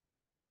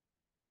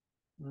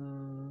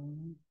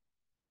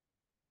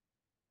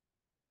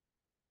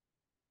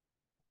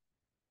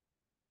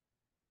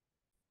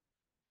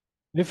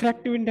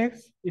 Refractive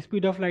index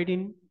speed of light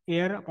in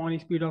air upon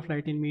speed of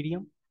light in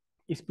medium,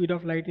 speed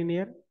of light in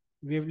air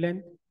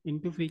wavelength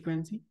into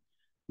frequency.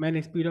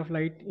 मैंने speed of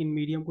light in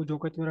medium को जो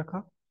का त्यों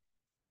रखा।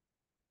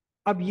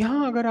 अब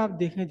यहाँ अगर आप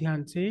देखें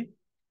ध्यान से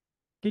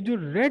कि जो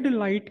रेड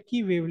लाइट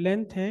की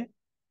वेवलेंथ है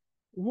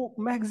वो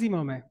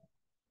मैक्सिमम है,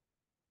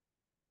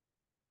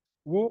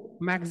 वो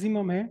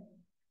मैक्सिमम है।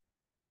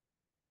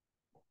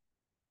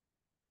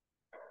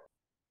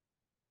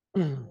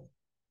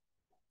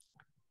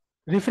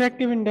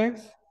 Refractive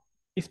index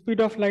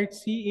speed of light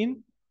C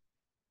in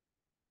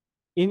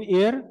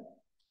air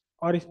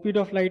और speed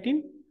of light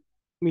in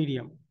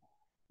medium.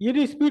 ये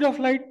जो स्पीड ऑफ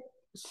लाइट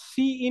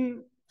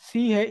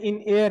सी है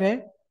इन एयर है,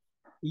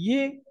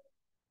 ये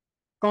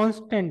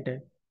कांस्टेंट है।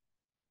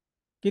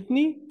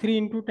 कितनी,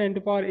 3 ×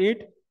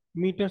 10⁸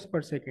 मीटर्स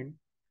पर सेकेंड।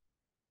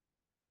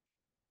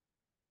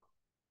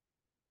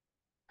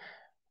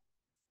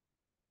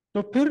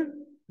 तो फिर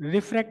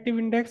रिफ्रैक्टिव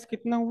इंडेक्स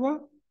कितना हुआ,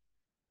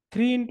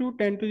 3 ×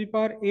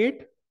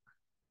 10⁸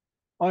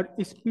 और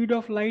speed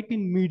of light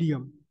in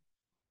medium,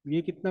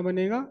 ये कितना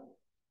बनेगा,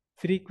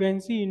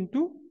 frequency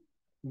into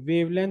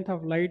wavelength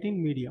of light in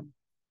medium.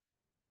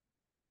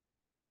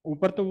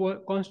 ऊपर तो वो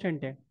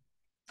कांस्टेंट है,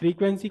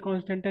 फ्रीक्वेंसी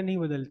कांस्टेंट है, नहीं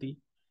बदलती।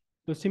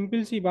 तो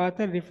सिंपल सी बात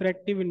है,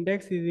 refractive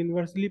index is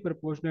inversely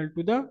proportional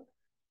to the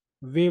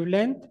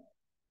wavelength,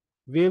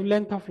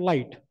 wavelength of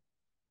light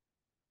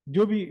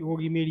जो भी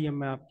होगी मीडियम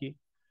में आपकी।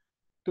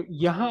 तो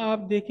यहां आप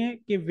देखें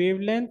कि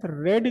वेवलेंथ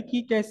रेड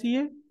की कैसी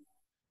है,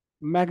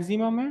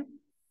 मैक्सिमम है,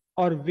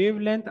 और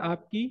वेवलेंथ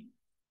आपकी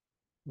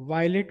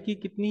वायलेट की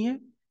कितनी है,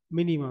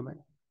 मिनिमम है।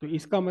 तो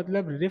इसका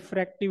मतलब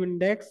रिफ्रैक्टिव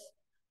इंडेक्स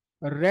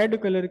रेड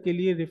कलर के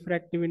लिए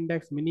रिफ्रैक्टिव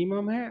इंडेक्स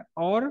मिनिमम है,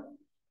 और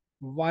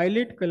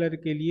वायलेट कलर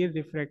के लिए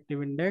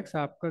रिफ्रैक्टिव इंडेक्स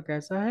आपका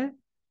कैसा है,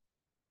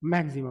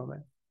 मैक्सिमम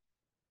है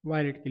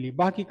वायलेट के लिए,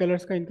 बाकी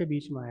कलर्स का इनके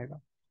बीच में आएगा।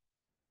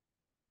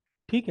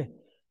 ठीक है।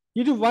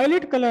 ये जो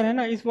वायलेट कलर है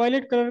ना, इस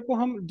वायलेट कलर को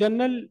हम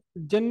जनरल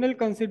जनरल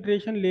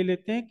कंसिडरेशन ले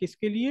लेते हैं,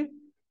 किसके लिए,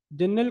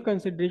 जनरल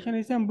कंसिडरेशन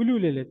इसे हम ब्लू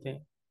ले लेते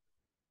हैं,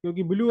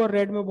 क्योंकि ब्लू और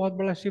रेड में बहुत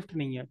बड़ा शिफ्ट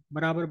नहीं है,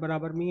 बराबर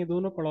बराबर में ये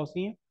दोनों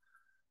पड़ोसी हैं।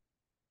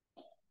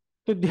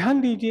 तो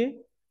ध्यान दीजिए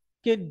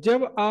कि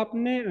जब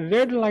आपने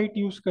रेड लाइट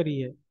यूज करी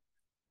है,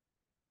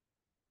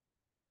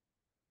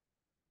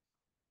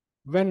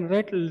 when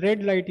red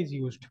red light is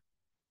used,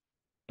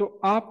 तो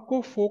आपको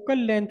फोकल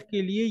लेंथ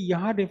के लिए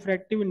यहाँ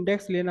रिफ्रैक्टिव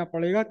इंडेक्स लेना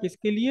पड़ेगा,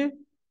 किसके लिए?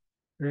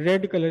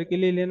 रेड कलर के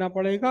लिए लेना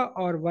पड़ेगा,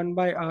 और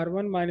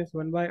 1/r1 माइनस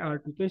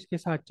 1/r2, तो इसके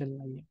साथ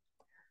चलना ही है।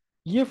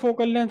 ये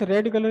फोकल लेंथ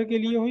रेड कलर के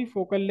लिए हुई।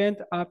 फोकल लेंथ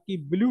आपकी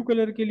ब्लू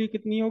कलर के लिए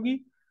कितनी होगी?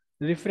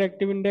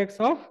 Refractive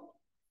index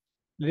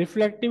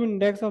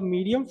of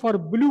medium for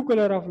blue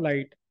colour of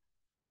light,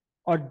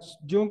 और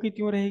जो की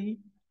त्यों रहेगी।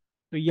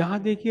 तो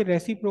यहां देखिए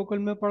रेसिप्रोकल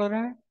में पड़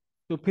रहा है,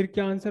 तो फिर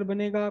क्या आंसर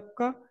बनेगा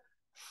आपका?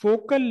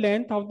 Focal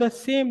length of the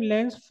same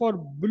lens for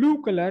blue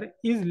colour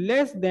is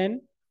less than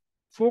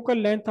focal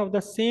length of the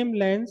same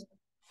lens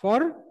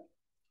for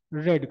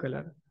red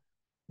colour.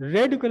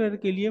 Red colour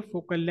के लिए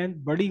फोकल लेंथ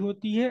बड़ी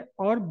होती है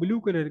और ब्लू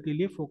कलर के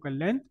लिए फोकल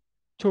लेंथ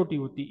छोटी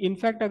होती है।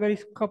 इनफैक्ट अगर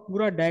इसका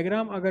पूरा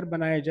डायग्राम अगर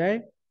बनाया जाए,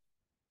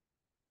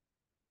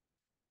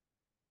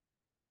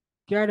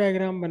 क्या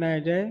डायग्राम बनाया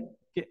जाए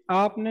कि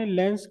आपने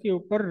लेंस के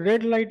ऊपर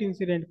रेड लाइट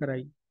इंसिडेंट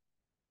कराई,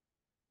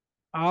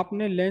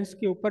 आपने लेंस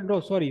के ऊपर, no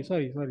sorry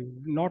sorry sorry,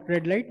 not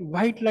red light,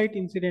 white light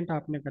incident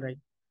आपने कराई।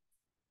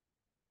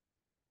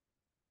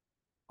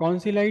 कौन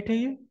सी लाइट है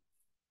ये?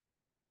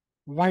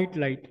 व्हाइट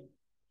लाइट,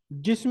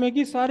 जिसमें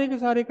कि सारे के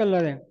सारे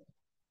कलर हैं,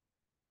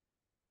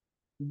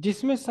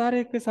 जिसमें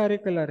सारे के सारे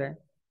कलर हैं।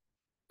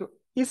 तो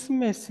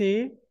इसमें से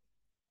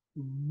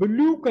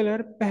ब्लू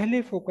कलर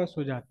पहले फोकस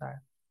हो जाता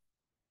है।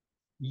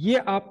 ये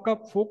आपका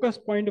फोकस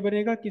पॉइंट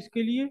बनेगा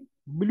किसके लिए?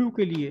 ब्लू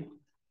के लिए।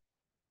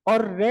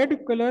 और रेड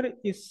कलर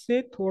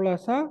इससे थोड़ा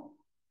सा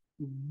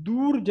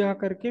दूर जा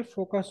करके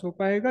फोकस हो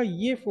पाएगा।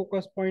 ये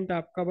फोकस पॉइंट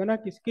आपका बना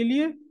किसके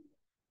लिए?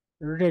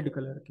 रेड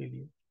कलर के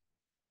लिए,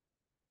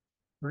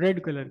 रेड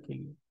कलर के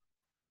लिए।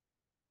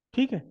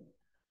 ठीक है।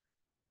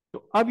 तो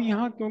अब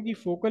यहां क्योंकि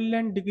फोकल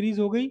लेंथ डिक्रीज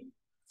हो गई,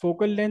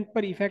 फोकल लेंथ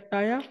पर इफेक्ट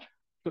आया,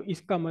 तो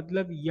इसका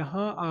मतलब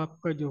यहां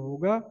आपका जो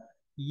होगा,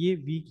 ये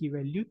v की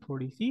वैल्यू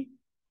थोड़ी सी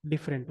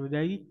डिफरेंट हो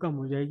जाएगी, कम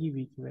हो जाएगी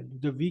v की वैल्यू।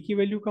 जब v की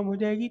वैल्यू कम हो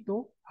जाएगी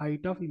तो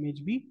हाइट ऑफ इमेज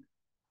भी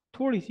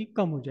थोड़ी सी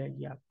कम हो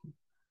जाएगी आपकी।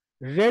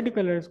 रेड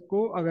कलर्स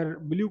को अगर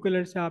ब्लू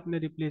कलर से आपने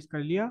रिप्लेस कर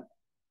लिया,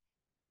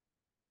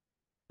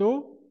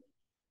 तो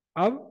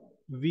अब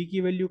v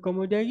की वैल्यू कम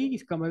हो जाएगी।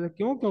 इसका मतलब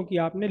क्यों? क्योंकि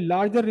आपने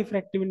लार्जर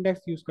रिफ्रैक्टिव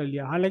इंडेक्स यूज कर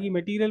लिया। हालांकि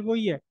मटेरियल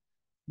वही है,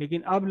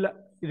 लेकिन अब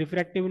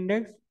रिफ्रैक्टिव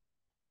इंडेक्स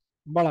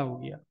बड़ा हो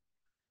गया।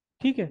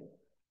 ठीक है।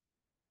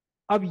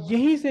 अब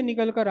यहीं से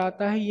निकल कर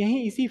आता है,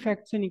 यहीं इसी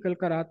फैक्ट से निकल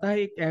कर आता है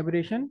एक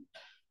एब्रेशन,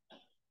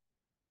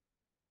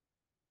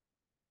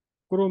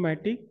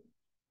 क्रोमैटिक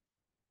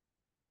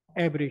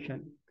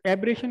एब्रेशन।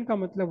 एब्रेशन का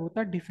मतलब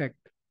होता है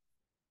डिफेक्ट।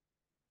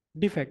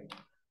 डिफेक्ट,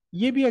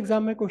 ये भी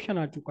एग्जाम में क्वेश्चन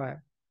आ चुका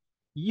है।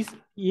 इस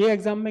ये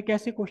एग्जाम में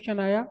कैसे क्वेश्चन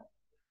आया?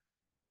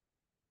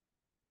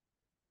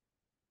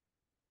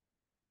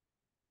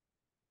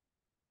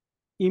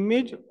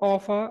 Image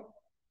of a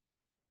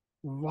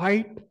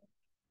white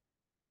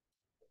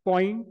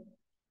point,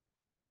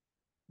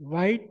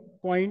 white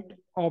point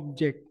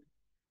object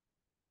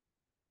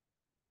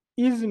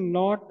is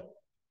not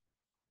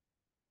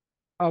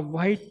a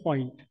white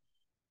point.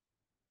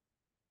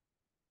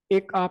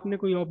 एक आपने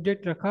कोई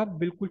ऑब्जेक्ट रखा,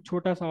 बिल्कुल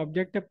छोटा सा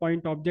ऑब्जेक्ट है,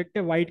 पॉइंट ऑब्जेक्ट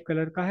है, व्हाइट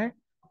कलर का है,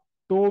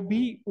 तो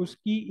भी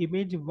उसकी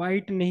इमेज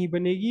व्हाइट नहीं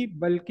बनेगी,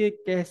 बल्कि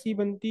कैसी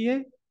बनती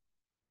है?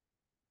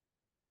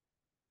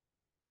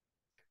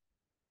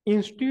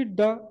 Instead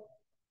the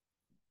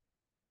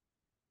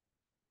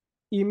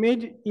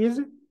image is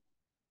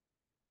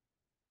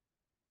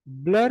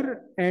blur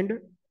and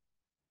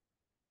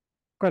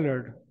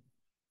coloured.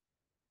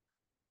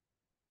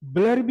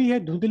 Blur भी है,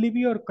 धुंधली भी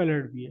है, और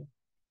कलर्ड भी है।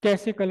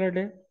 कैसे कलर्ड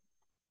है,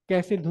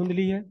 कैसे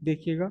धुंधली है?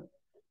 देखिएगा,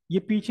 ये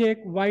पीछे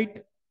एक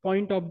व्हाइट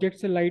पॉइंट ऑब्जेक्ट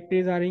से लाइट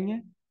रेज आ रही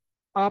हैं,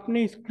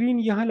 आपने स्क्रीन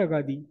यहां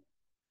लगा दी,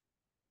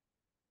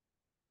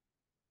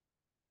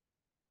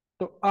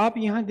 तो आप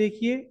यहां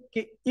देखिए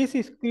कि इस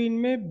स्क्रीन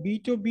में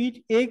बीचों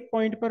बीच एक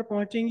पॉइंट पर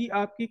पहुंचेंगी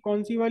आपकी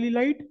कौन सी वाली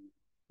लाइट?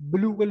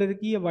 ब्लू कलर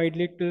की या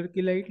वायलेट कलर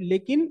की लाइट।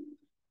 लेकिन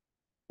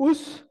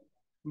उस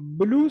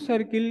ब्लू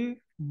सर्किल,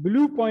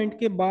 ब्लू पॉइंट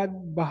के बाद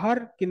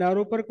बाहर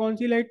किनारों पर कौन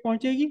सी लाइट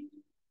पहुंचेगी?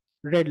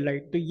 Red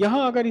light. तो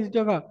यहां अगर इस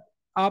जगह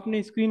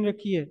आपने स्क्रीन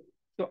रखी है,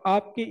 तो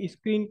आपके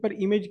स्क्रीन पर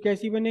इमेज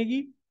कैसी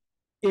बनेगी?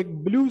 एक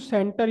ब्लू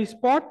सेंटर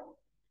स्पॉट,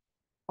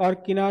 और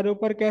किनारों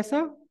पर कैसा?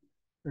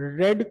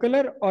 रेड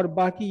कलर, और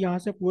बाकी यहां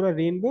से पूरा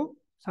रेनबो,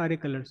 सारे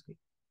कलर्स के।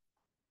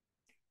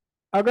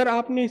 अगर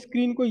आपने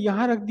स्क्रीन को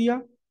यहां रख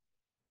दिया,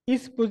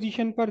 इस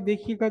पोजीशन पर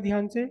देखिएगा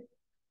ध्यान से,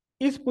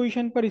 इस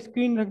पोजीशन पर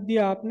स्क्रीन रख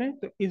दिया आपने,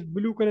 तो इस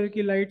ब्लू कलर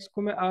की लाइट्स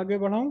को मैं आगे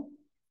बढ़ाऊं,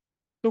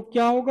 तो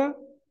क्या होगा?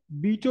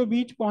 बीचों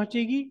बीच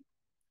पहुंचेगी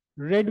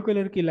रेड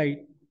कलर की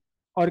लाइट,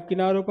 और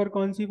किनारों पर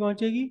कौन सी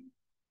पहुंचेगी?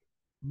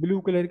 ब्लू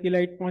कलर की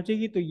लाइट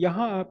पहुंचेगी। तो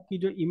यहां आपकी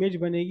जो इमेज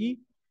बनेगी,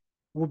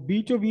 वो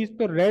बीचों बीच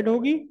तो रेड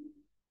होगी,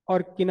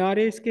 और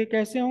किनारे इसके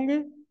कैसे होंगे?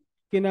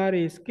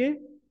 किनारे इसके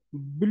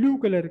ब्लू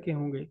कलर के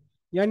होंगे।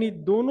 यानी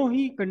दोनों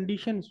ही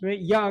कंडीशंस में,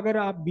 या अगर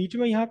आप बीच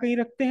में यहां कहीं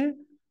रखते हैं,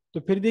 तो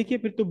फिर देखिए,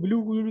 फिर तो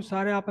ब्लू ब्लू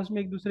सारे आपस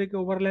में एक दूसरे के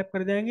ओवरलैप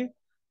कर जाएंगे।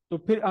 तो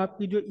फिर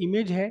आपकी जो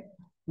इमेज है,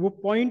 वो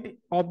पॉइंट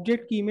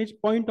ऑब्जेक्ट की इमेज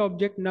पॉइंट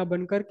ऑब्जेक्ट ना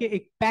बन करके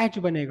एक पैच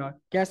बनेगा।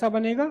 कैसा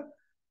बनेगा?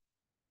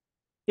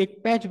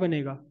 एक पैच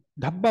बनेगा,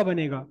 धब्बा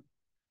बनेगा,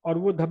 और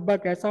वो धब्बा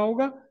कैसा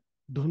होगा?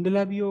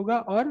 धुंधला भी होगा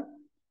और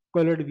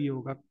कलर्ड भी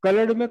होगा।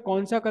 कलर्ड में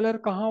कौन सा कलर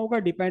कहाँ होगा,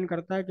 डिपेंड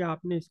करता है कि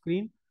आपने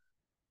स्क्रीन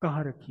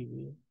कहाँ रखी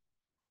हुई है।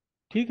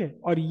 ठीक है,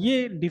 और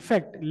ये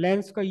डिफेक्ट,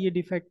 लेंस का ये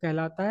डिफेक्ट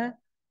कहलाता है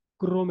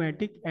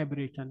क्रोमेटिक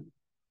एब्रेशन।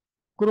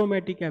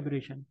 क्रोमेटिक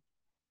एब्रेशन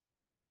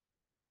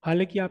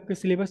हालांकि आपके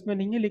सिलेबस में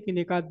नहीं है, लेकिन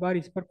एक आध बार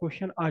इस पर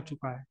क्वेश्चन आ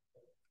चुका है,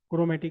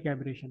 क्रोमेटिक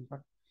एब्रेशन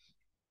पर।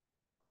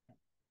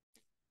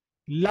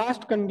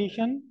 लास्ट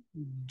कंडीशन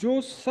जो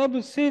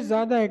सबसे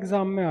ज्यादा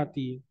एग्जाम में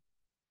आती है,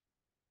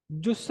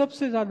 जो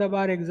सबसे ज्यादा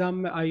बार एग्जाम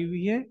में आई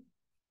हुई है,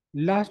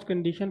 लास्ट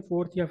कंडीशन,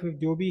 फोर्थ या फिफ्थ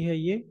जो भी है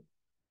ये,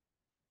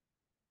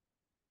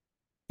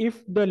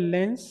 if the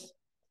lens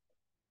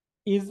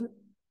is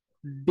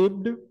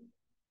dipped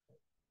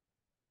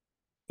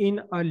in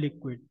a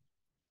liquid,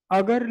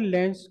 अगर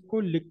लेंस को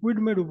लिक्विड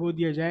में डुबो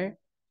दिया जाए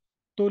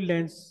तो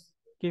लेंस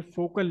के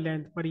फोकल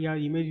लेंथ पर या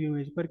इमेज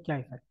इमेज पर क्या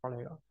इफेक्ट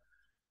पड़ेगा?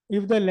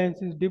 If the lens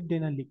is dipped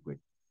in a liquid.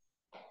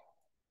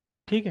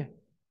 ठीक है,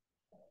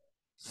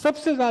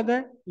 सबसे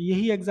ज्यादा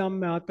यही एग्जाम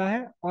में आता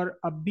है, और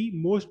अब भी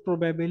मोस्ट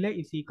प्रोबेबल है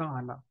इसी का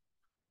आना।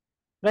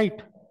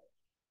 राइट।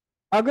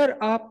 अगर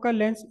आपका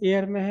लेंस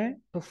एयर में है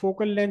तो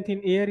focal length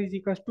in air is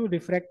equal to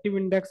refractive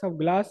index of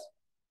glass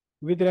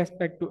with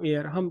respect to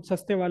air. हम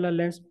सस्ते वाला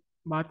लेंस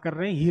बात कर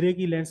रहे हैं, हीरे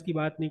की लेंस की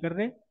बात नहीं कर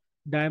रहे,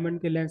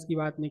 डायमंड के लेंस की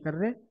बात नहीं कर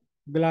रहे,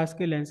 ग्लास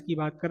के लेंस की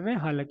बात कर रहे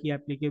हैं, हालांकि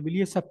एप्लीकेबल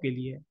ये सबके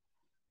लिए है।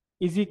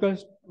 इज इक्वल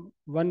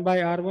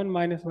 1/R1 -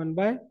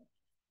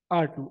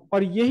 1/R2,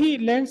 और यही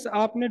लेंस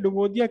आपने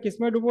डुबो दिया,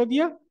 किस में डुबो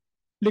दिया?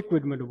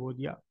 लिक्विड में डुबो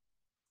दिया।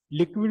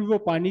 लिक्विड वो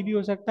पानी भी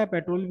हो सकता है,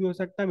 पेट्रोल भी हो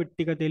सकता है,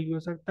 मिट्टी का तेल भी हो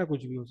सकता है,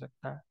 कुछ भी हो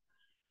सकता है।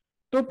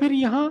 तो फिर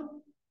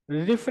यहाँ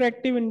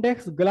रिफ्रैक्टिव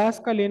इंडेक्स ग्लास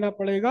का लेना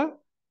पड़ेगा,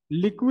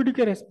 लिक्विड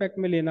के रेस्पेक्ट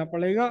में लेना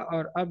पड़ेगा,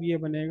 और अब ये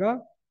बनेगा।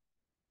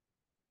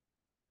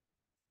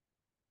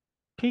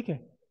 ठीक है,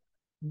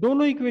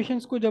 दोनों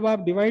इक्वेशंस को जब आप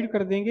डिवाइड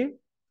कर देंगे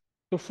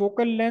तो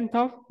focal length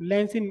of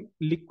lens in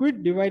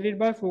liquid divided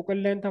by focal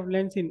length of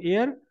lens in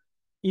air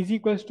is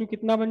equals to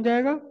कितना बन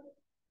जाएगा?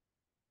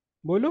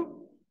 बोलो।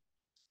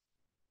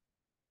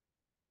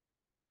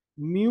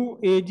 Mu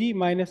A ji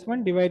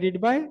 -1 divided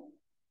by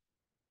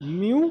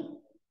mu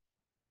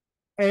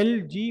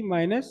L G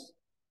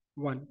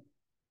 -1।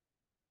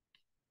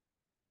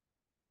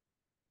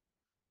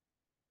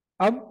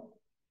 अब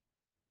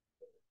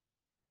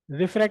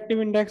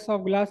refractive index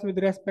of glass with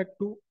respect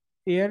to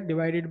air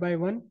divided by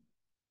 1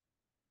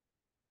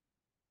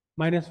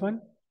 -1।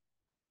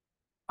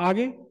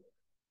 आगे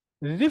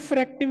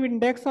refractive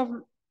index of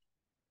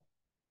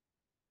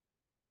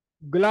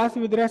glass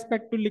with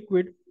respect to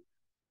liquid,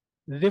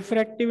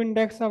 refractive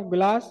index of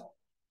glass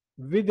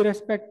with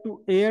respect to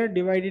air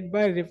divided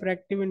by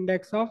refractive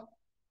index of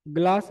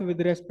glass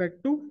with respect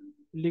to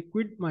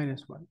liquid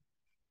 -1।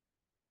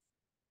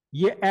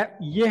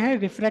 ये है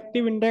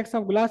refractive index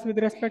of glass with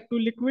respect to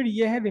liquid,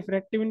 ये है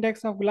refractive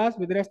index of glass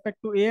with respect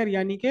to air,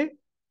 यानी कि,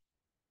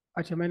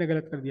 अच्छा मैंने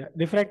गलत कर दिया,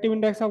 refractive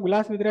index of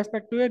glass with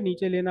respect to air,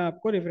 नीचे लेना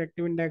आपको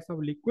refractive index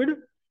of liquid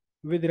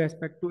with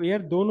respect to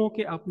air, दोनों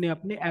के अपने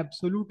अपने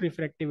एब्सोल्यूट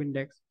रिफ्रैक्टिव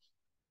इंडेक्स।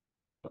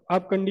 तो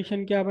अब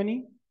कंडीशन क्या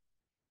बनी?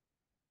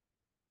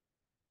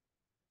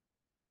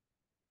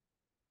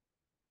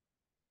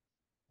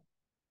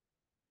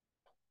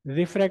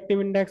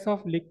 Refractive index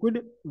of liquid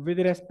with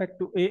respect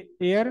to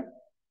air,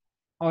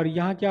 और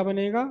यहां क्या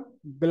बनेगा?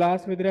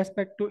 Glass with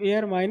respect to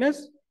air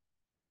minus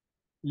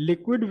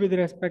liquid with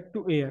respect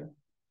to air.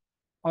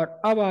 और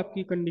अब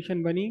आपकी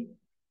कंडीशन बनी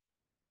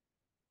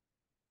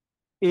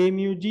ए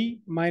mu G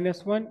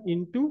 -1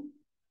 into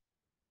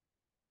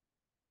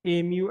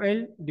A mu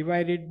L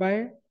divided by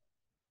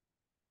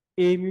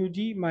A mu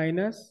G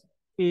minus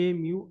A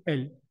mu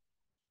L.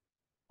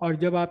 और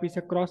जब आप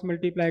इसे क्रॉस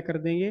मल्टीप्लाई कर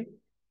देंगे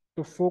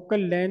तो focal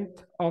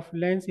length of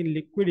lens in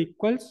liquid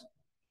equals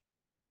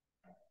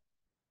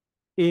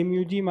a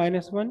mu G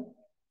 -1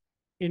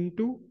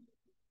 into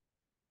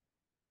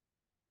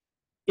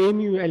A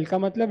mu L, का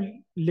मतलब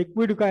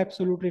liquid का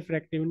absolute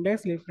refractive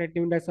index,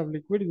 refractive index of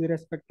liquid with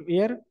respect to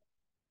air,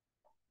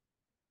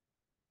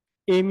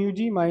 A mu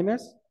G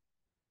minus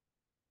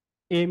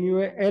A mu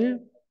L,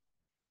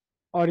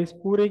 और इस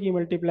पूरे की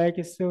multiply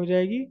किससे हो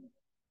जाएगी?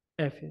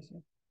 एफ ए से,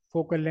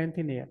 फोकल लेंथ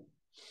इन एयर।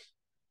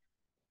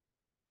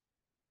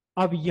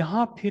 अब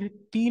यहां फिर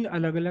तीन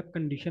अलग अलग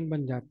कंडीशन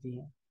बन जाती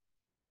हैं।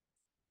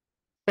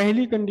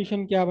 पहली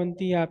कंडीशन क्या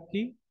बनती है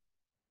आपकी?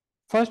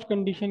 फर्स्ट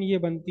कंडीशन ये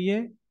बनती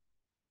है,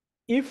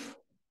 if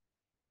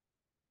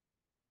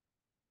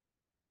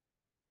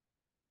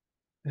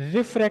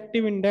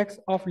refractive index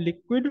of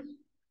liquid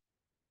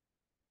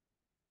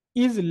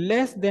is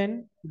less than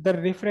the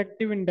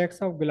refractive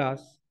index of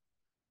glass.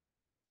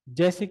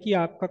 जैसे कि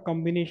आपका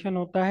कॉम्बिनेशन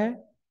होता है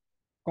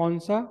कौन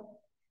सा?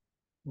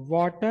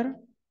 Water,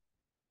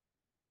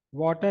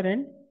 water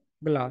and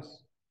glass.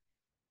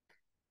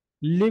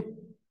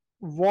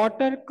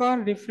 Water का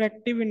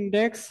रिफ्रैक्टिव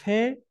इंडेक्स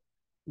है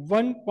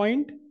 1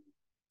 पॉइंट,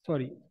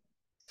 सॉरी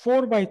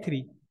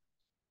 4/3,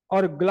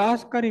 और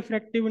ग्लास का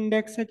रिफ्रैक्टिव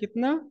इंडेक्स है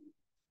कितना?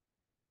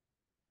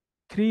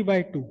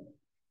 3/2।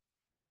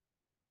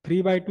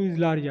 3/2 इज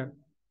लार्जर।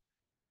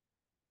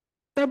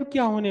 तब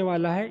क्या होने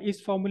वाला है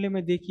इस फॉर्मूले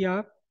में, देखिए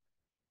आप,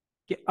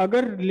 कि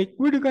अगर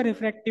लिक्विड का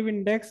रिफ्रैक्टिव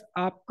इंडेक्स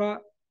आपका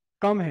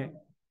कम है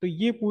तो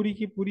ये पूरी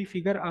की पूरी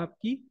फिगर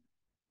आपकी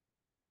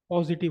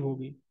पॉजिटिव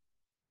होगी।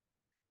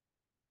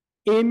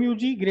 ए म्यू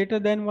जी ग्रेटर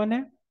देन 1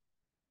 है,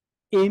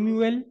 ए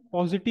म्यू एल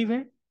पॉजिटिव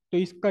है, तो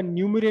इसका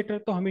न्यूमरेटर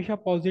तो हमेशा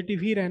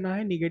पॉजिटिव ही रहना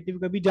है, निगेटिव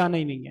कभी जाना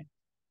ही नहीं है।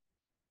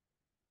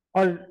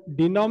 और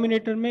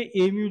डिनोमिनेटर में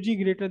ए म्यू जी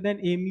ग्रेटर देन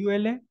ए म्यू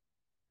एल है,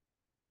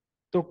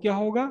 तो क्या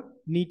होगा,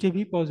 नीचे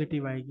भी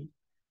पॉजिटिव आएगी।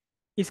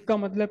 इसका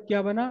मतलब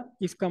क्या बना,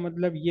 इसका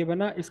मतलब ये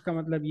बना, इसका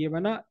मतलब ये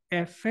बना,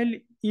 F L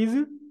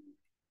is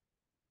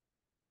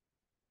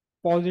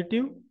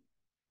positive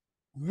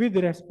with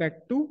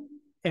respect to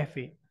F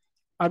A.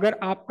 अगर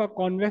आपका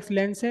कॉन्वेक्स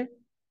लेंस है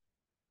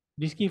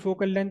जिसकी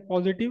फोकल लेंथ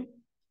पॉजिटिव,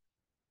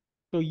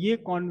 तो ये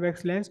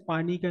कॉन्वेक्स लेंस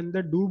पानी के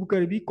अंदर डूब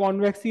कर भी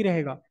कॉन्वेक्स ही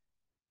रहेगा,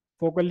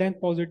 फोकल लेंथ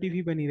पॉजिटिव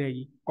ही बनी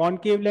रहेगी।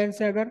 कॉनकेव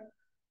लेंस है अगर,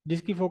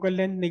 जिसकी फोकल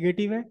लेंथ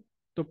नेगेटिव है,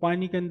 तो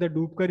पानी के अंदर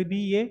डूब कर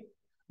भी ये,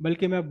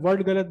 बल्कि मैं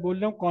वर्ड गलत बोल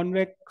रहा हूँ,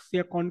 कॉन्वेक्स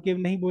या कॉनकेव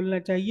नहीं बोलना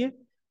चाहिए।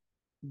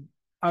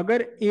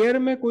 अगर एयर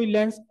में कोई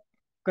लेंस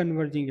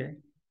कन्वर्जिंग है,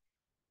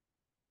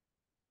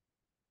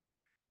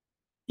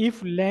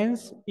 if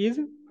lens is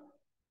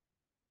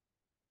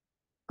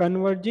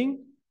converging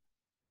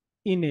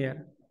in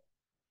air,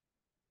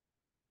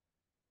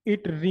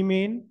 it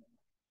remain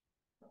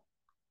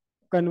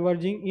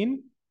converging in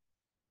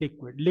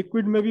liquid.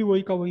 Liquid में भी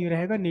वही का वही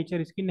रहेगा,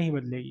 नेचर इसकी नहीं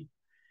बदलेगी।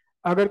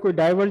 अगर कोई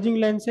डाइवर्जिंग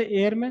लेंस है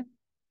एयर में,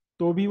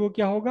 तो भी वो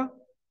क्या होगा,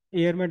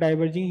 एयर में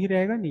डाइवर्जिंग ही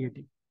रहेगा,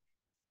 निगेटिव।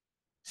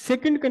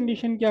 सेकंड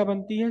कंडीशन क्या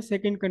बनती है,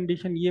 सेकंड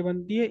कंडीशन ये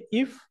बनती है,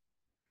 इफ,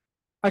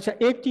 अच्छा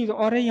एक चीज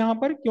और है यहां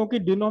पर, क्योंकि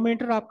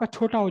डिनोमिनेटर आपका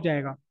छोटा हो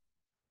जाएगा,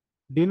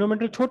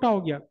 डिनोमिनेटर छोटा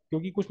हो गया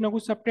क्योंकि कुछ ना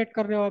कुछ सब्ट्रैक्ट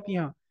कर रहे हो आप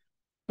यहाँ,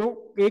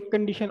 तो एक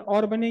कंडीशन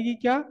और बनेगी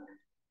क्या,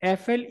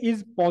 F L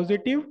is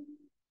positive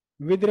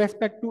with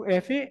respect to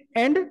F A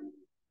and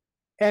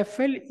F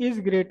L is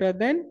greater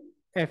than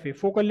F A,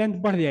 focal length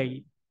बढ़ जाएगी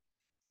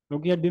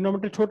क्योंकि यह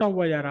डिनोमिनेटर छोटा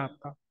हुआ जा रहा है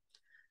आपका।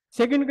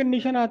 सेकंड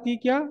कंडीशन आती है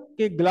क्या,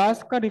 कि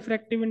ग्लास का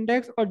रिफ्रैक्टिव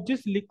इंडेक्स और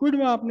जिस लिक्विड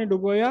में आपने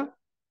डुबोया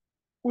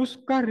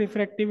उसका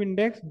रिफ्रैक्टिव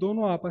इंडेक्स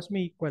दोनों आपस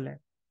में इक्वल है।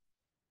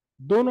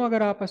 दोनों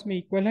अगर आपस में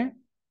इक्वल है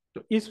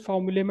तो इस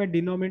फॉर्मूले में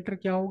डिनोमिनेटर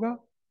क्या होगा,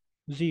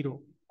 जीरो,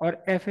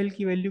 और एफ एल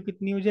की वैल्यू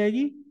कितनी हो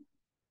जाएगी,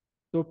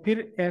 तो फिर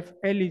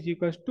F L is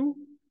equal to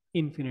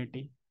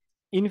infinity.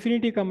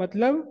 Infinity का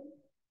मतलब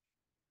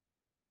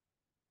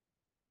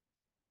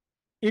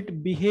इट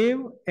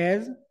बिहेव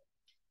एज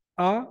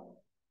अ,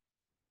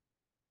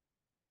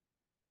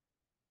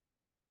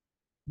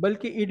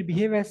 बल्कि इट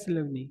बिहेव एज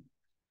स्लव नहीं,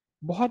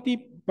 बहुत ही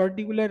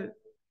पर्टिकुलर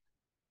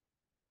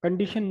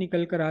कंडीशन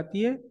निकल कर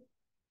आती है।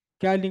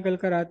 क्या निकल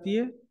कर आती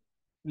है,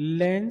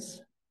 lens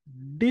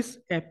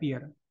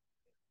disappear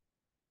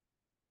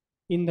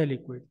in the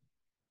liquid,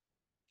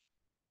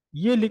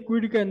 ये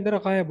लिक्विड के अंदर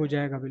गायब हो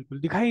जाएगा, बिल्कुल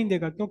दिखाई नहीं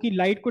देगा, क्योंकि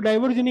लाइट को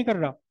डाइवर्ज नहीं कर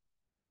रहा,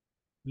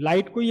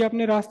 लाइट को ये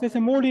अपने रास्ते से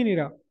मोड़ ही नहीं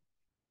रहा।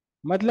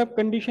 मतलब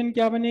कंडीशन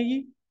क्या बनेगी,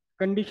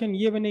 कंडीशन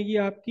ये बनेगी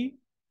आपकी,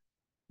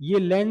 ये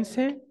लेंस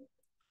है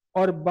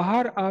और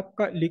बाहर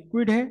आपका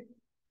लिक्विड है,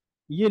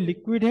 ये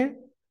लिक्विड है,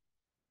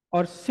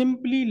 और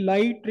सिंपली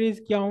लाइट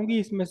रेज क्या होंगी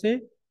इसमें से,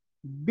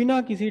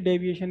 बिना किसी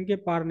डेविएशन के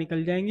पार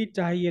निकल जाएंगी,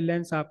 चाहे ये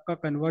लेंस आपका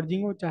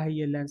कन्वर्जिंग हो, चाहे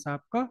ये लेंस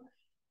आपका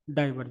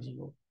डाइवर्जिंग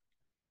हो,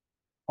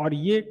 और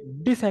ये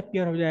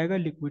डिसअपियर हो जाएगा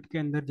लिक्विड के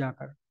अंदर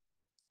जाकर।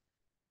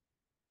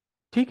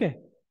 ठीक है।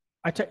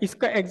 अच्छा,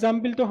 इसका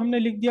एग्जाम्पल तो हमने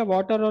लिख दिया,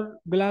 वाटर और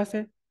ग्लास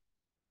है,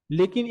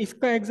 लेकिन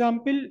इसका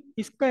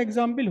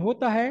एग्जाम्पल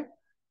होता है,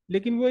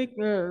 लेकिन वो एक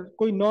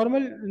कोई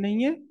नॉर्मल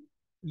नहीं है,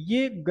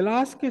 ये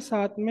ग्लास के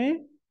साथ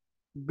में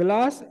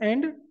ग्लास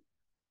एंड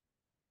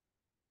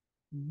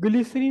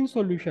ग्लिसरीन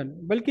सॉल्यूशन,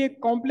 बल्कि एक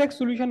कॉम्प्लेक्स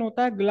सॉल्यूशन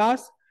होता है,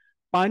 ग्लास,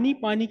 पानी,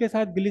 पानी के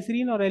साथ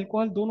ग्लिसरीन और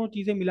अल्कोहल दोनों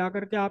चीजें मिला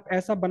करके आप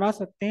ऐसा बना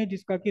सकते हैं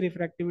जिसका कि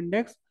रिफ्रैक्टिव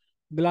इंडेक्स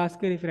ग्लास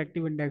के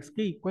रिफ्रैक्टिव इंडेक्स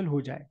के इक्वल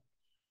हो जाए।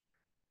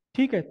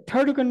 ठीक है।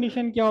 थर्ड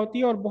कंडीशन क्या होती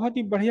है, और बहुत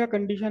ही बढ़िया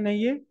कंडीशन है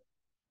ये,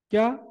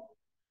 क्या,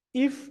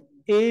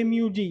 इफ ए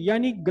म्यू जी,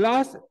 यानी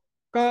ग्लास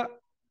का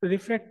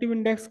रिफ्रैक्टिव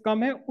इंडेक्स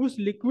कम है उस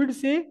लिक्विड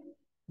से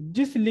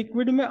जिस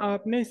लिक्विड में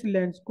आपने इस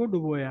लेंस को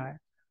डुबोया है।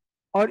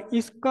 और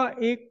इसका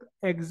एक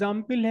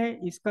एग्जाम्पल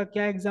है, इसका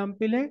क्या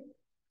एग्जाम्पल है,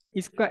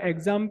 इसका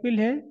एग्जाम्पल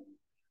है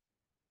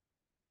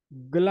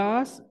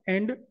ग्लास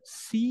एंड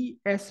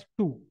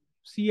CS2।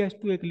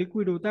 CS2 एक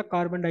लिक्विड होता है,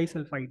 कार्बन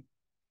डाइसल्फाइड,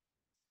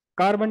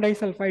 कार्बन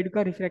डाइसल्फाइड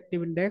का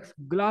रिफ्रैक्टिव इंडेक्स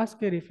ग्लास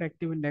के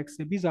रिफ्रैक्टिव इंडेक्स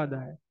से भी ज्यादा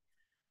है।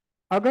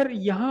 अगर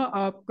यहां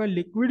आपका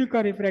लिक्विड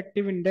का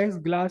रिफ्रैक्टिव इंडेक्स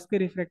ग्लास के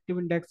रिफ्रैक्टिव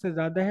इंडेक्स से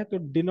ज्यादा है तो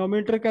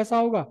डिनोमिनेटर कैसा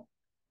होगा,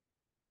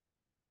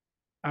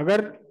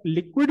 अगर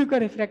लिक्विड का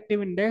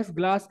रिफ्रैक्टिव इंडेक्स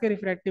ग्लास के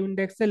रिफ्रैक्टिव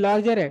इंडेक्स से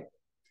लार्जर है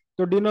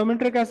तो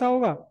डिनोमिनेटर कैसा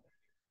होगा,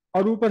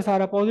 और ऊपर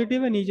सारा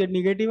पॉजिटिव है नीचे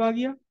निगेटिव आ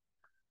गया,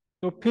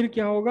 तो फिर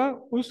क्या होगा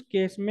उस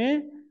केस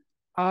में,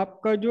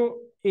 आपका जो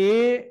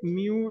ए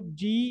म्यू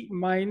जी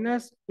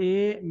माइनस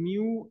ए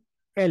म्यू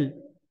एल,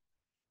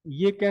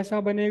 ये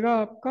कैसा बनेगा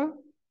आपका,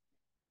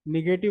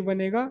 निगेटिव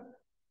बनेगा,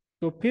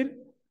 तो फिर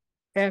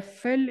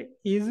F L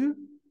is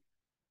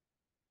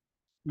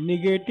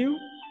negative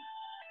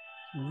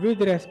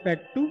with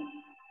respect to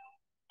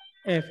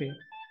F A.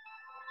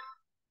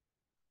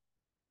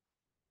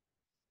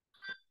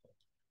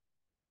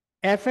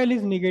 F L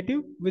is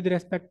negative with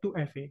respect to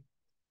F A.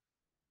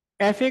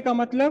 F A का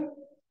मतलब,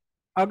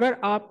 अगर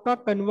आपका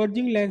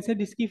कन्वर्जिंग लेंस है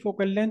जिसकी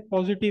फोकल लेंथ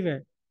पॉजिटिव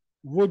है,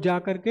 वो जा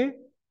करके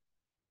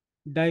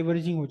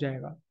डाइवर्जिंग हो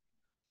जाएगा।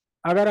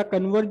 अगर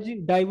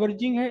कन्वर्जिंग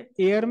डाइवर्जिंग है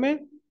एयर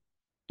में,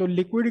 तो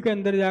लिक्विड के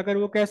अंदर जाकर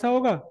वो कैसा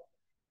होगा,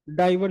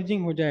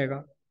 डाइवर्जिंग हो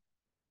जाएगा।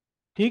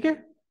 ठीक है,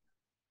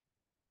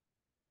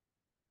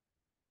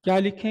 क्या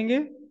लिखेंगे,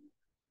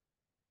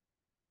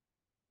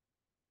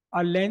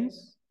 a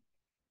lens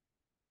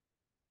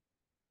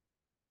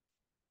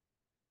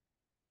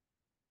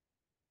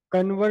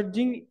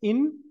converging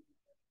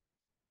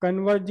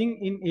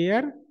in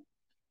air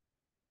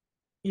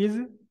is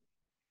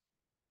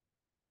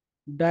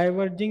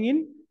diverging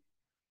in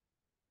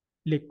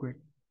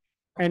liquid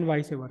and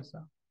vice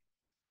versa.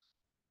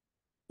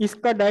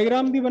 इसका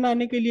डायग्राम भी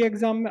बनाने के लिए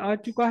एग्जाम में आ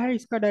चुका है।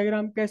 इसका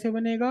डायग्राम कैसे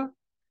बनेगा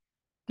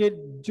कि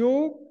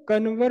जो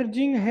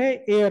कन्वर्जिंग है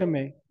एयर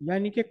में,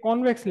 यानी कि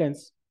कॉन्वेक्स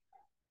लेंस,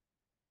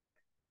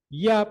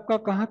 ये आपका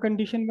कहाँ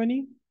कंडीशन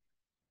बनी,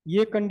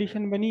 ये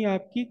कंडीशन बनी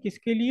आपकी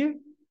किसके लिए,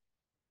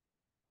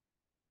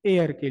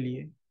 एयर के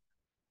लिए।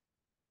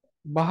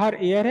 बाहर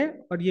एयर है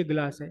और ये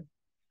ग्लास है।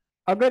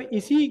 अगर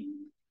इसी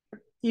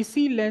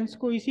इसी लेंस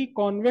को, इसी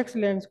कॉन्वेक्स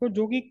लेंस को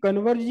जो कि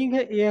कन्वर्जिंग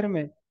है एयर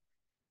में,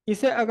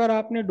 इसे अगर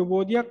आपने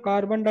डुबो दिया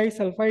कार्बन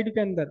डाइसल्फाइड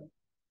के अंदर,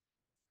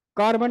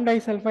 कार्बन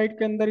डाइसल्फाइड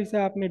के अंदर इसे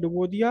आपने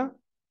डुबो दिया,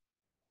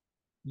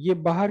 ये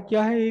बाहर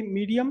क्या है, ये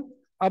मीडियम।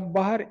 अब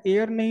बाहर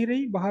एयर नहीं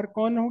रही, बाहर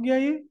कौन हो गया,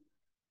 ये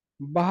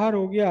बाहर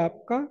हो गया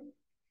आपका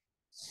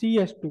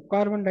CS2,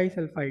 कार्बन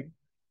डाइसल्फाइड।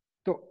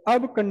 तो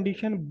अब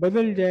कंडीशन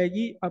बदल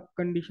जाएगी। अब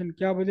कंडीशन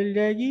क्या बदल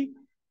जाएगी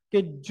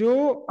कि जो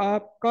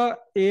आपका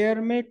एयर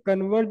में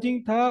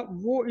कन्वर्जिंग था,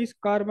 वो इस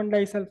कार्बन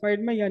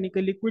डाइसल्फाइड में यानी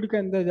कि लिक्विड के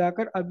अंदर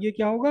जाकर अब ये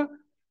क्या होगा,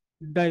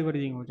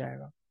 डाइवर्जिंग हो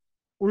जाएगा,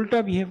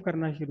 उल्टा बिहेव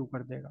करना शुरू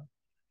कर देगा।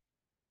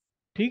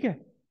 ठीक है,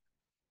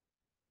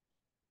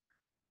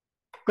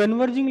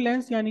 कन्वर्जिंग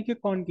लेंस यानी कि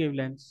कॉनकेव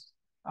लेंस,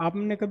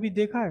 आपने कभी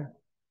देखा है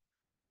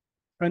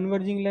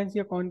कन्वर्जिंग लेंस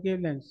या कॉनकेव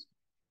लेंस,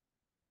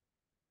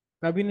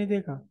 कभी नहीं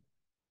देखा।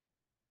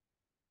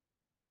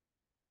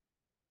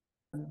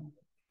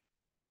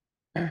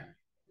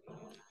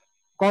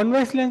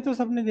 कॉन्वेक्स लेंस तो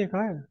सबने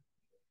देखा है,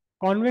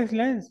 कॉन्वेक्स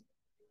लेंस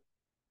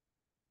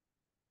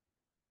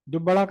जो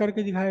बड़ा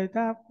करके दिखाई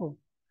देता है आपको।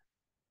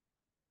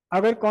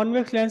 अगर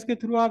कॉन्वेक्स लेंस के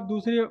थ्रू आप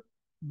दूसरे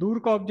दूर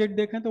का ऑब्जेक्ट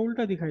देखें तो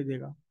उल्टा दिखाई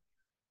देगा,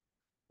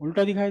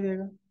 उल्टा दिखाई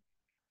देगा।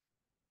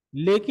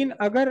 लेकिन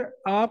अगर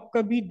आप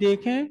कभी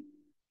देखें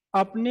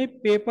अपने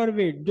पेपर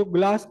वेट, जो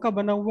ग्लास का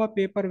बना हुआ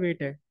पेपर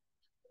वेट है,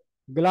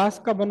 ग्लास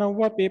का बना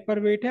हुआ पेपर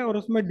वेट है और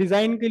उसमें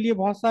डिजाइन के लिए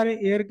बहुत सारे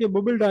एयर के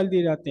बबल डाल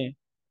दिए जाते हैं।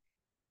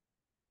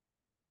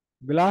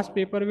 ग्लास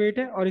पेपर वेट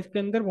है और इसके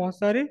अंदर बहुत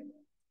सारे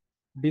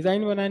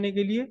डिजाइन बनाने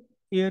के लिए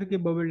एयर के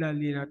बबल डाल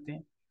दिए जाते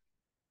हैं।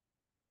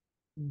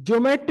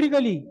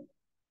 ज्योमेट्रिकली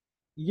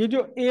ये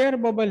जो एयर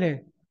बबल है,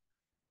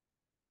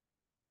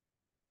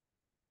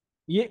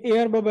 ये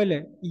एयर बबल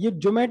है, ये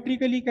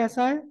ज्योमेट्रिकली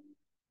कैसा है,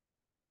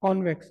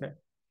 कॉन्वेक्स है।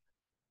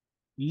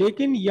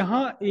 लेकिन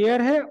यहां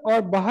एयर है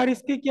और बाहर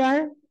इसके क्या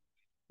है,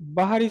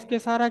 बाहर इसके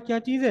सारा क्या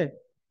चीज है,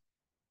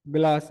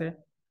 ग्लास है।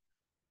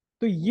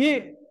 तो ये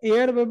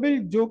एयर बबल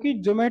जो कि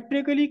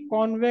ज्योमेट्रिकली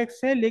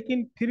कॉन्वेक्स है,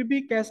 लेकिन फिर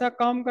भी कैसा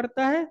काम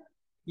करता है,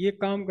 ये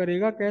काम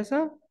करेगा कैसा,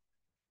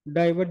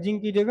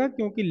 डाइवर्जिंग की जगह,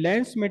 क्योंकि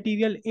लेंस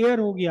मटेरियल एयर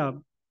हो गया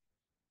अब,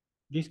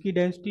 जिसकी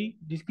डेंसिटी,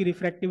 जिसकी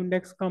रिफ्रैक्टिव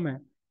इंडेक्स कम है,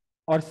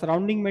 और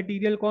सराउंडिंग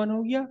मटेरियल कौन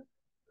हो गया,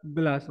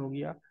 ग्लास हो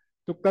गया।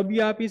 तो कभी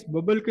आप इस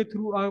बबल के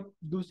थ्रू आप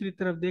दूसरी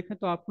तरफ देखें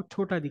तो आपको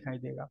छोटा दिखाई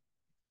देगा,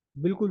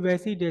 बिल्कुल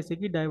वैसे ही जैसे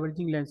कि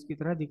डाइवर्जिंग लेंस की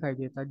तरह दिखाई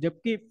देता है,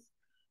 जबकि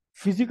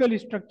फिजिकल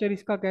स्ट्रक्चर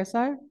इसका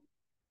कैसा है,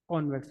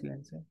 कॉन्वेक्स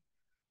लेंस है।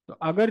 तो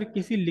अगर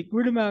किसी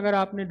लिक्विड में अगर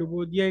आपने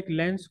डुबो दिया एक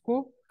लेंस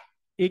को,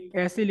 एक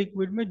ऐसे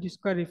लिक्विड में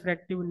जिसका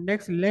रिफ्रैक्टिव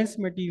इंडेक्स लेंस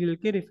मटेरियल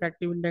के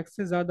रिफ्रैक्टिव इंडेक्स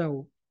से ज्यादा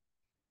हो,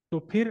 तो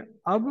फिर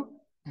अब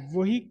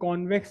वही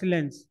कॉन्वेक्स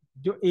लेंस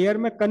जो एयर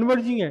में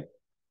कन्वर्जिंग है,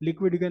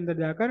 लिक्विड के अंदर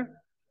जाकर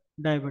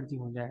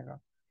डाइवर्जिंग हो जाएगा।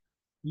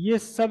 ये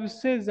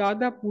सबसे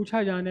ज्यादा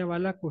पूछा जाने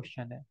वाला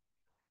क्वेश्चन है।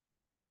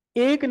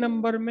 एक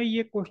नंबर में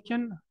ये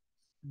क्वेश्चन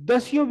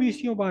दसियों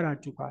बीसियों बार आ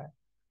चुका है।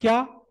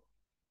 क्या,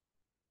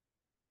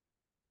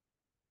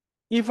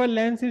 if a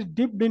lens is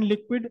dipped in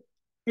liquid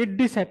it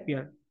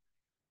disappear,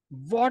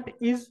 what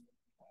is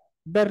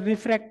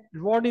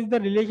what is the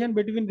relation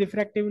between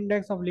refractive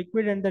index of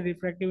liquid and the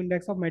refractive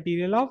index of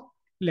material of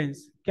lens?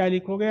 क्या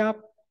लिखोगे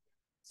आप,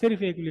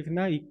 सिर्फ एक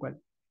लिखना, इक्वल।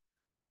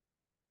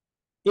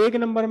 एक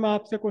नंबर में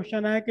आपसे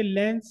क्वेश्चन आया कि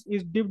lens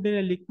is dipped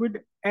in liquid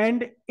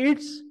and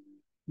it's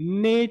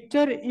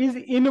nature is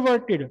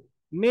inverted,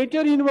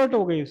 nature invert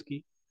हो गई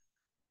उसकी,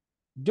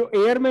 जो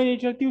एयर में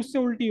नेचर थी उससे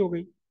उल्टी हो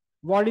गई।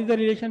 What is the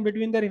relation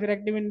between the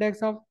refractive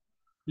index of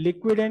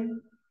liquid and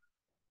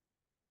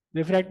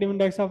refractive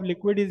index of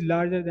liquid is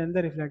larger than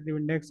the refractive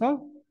index of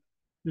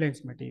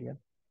lens material.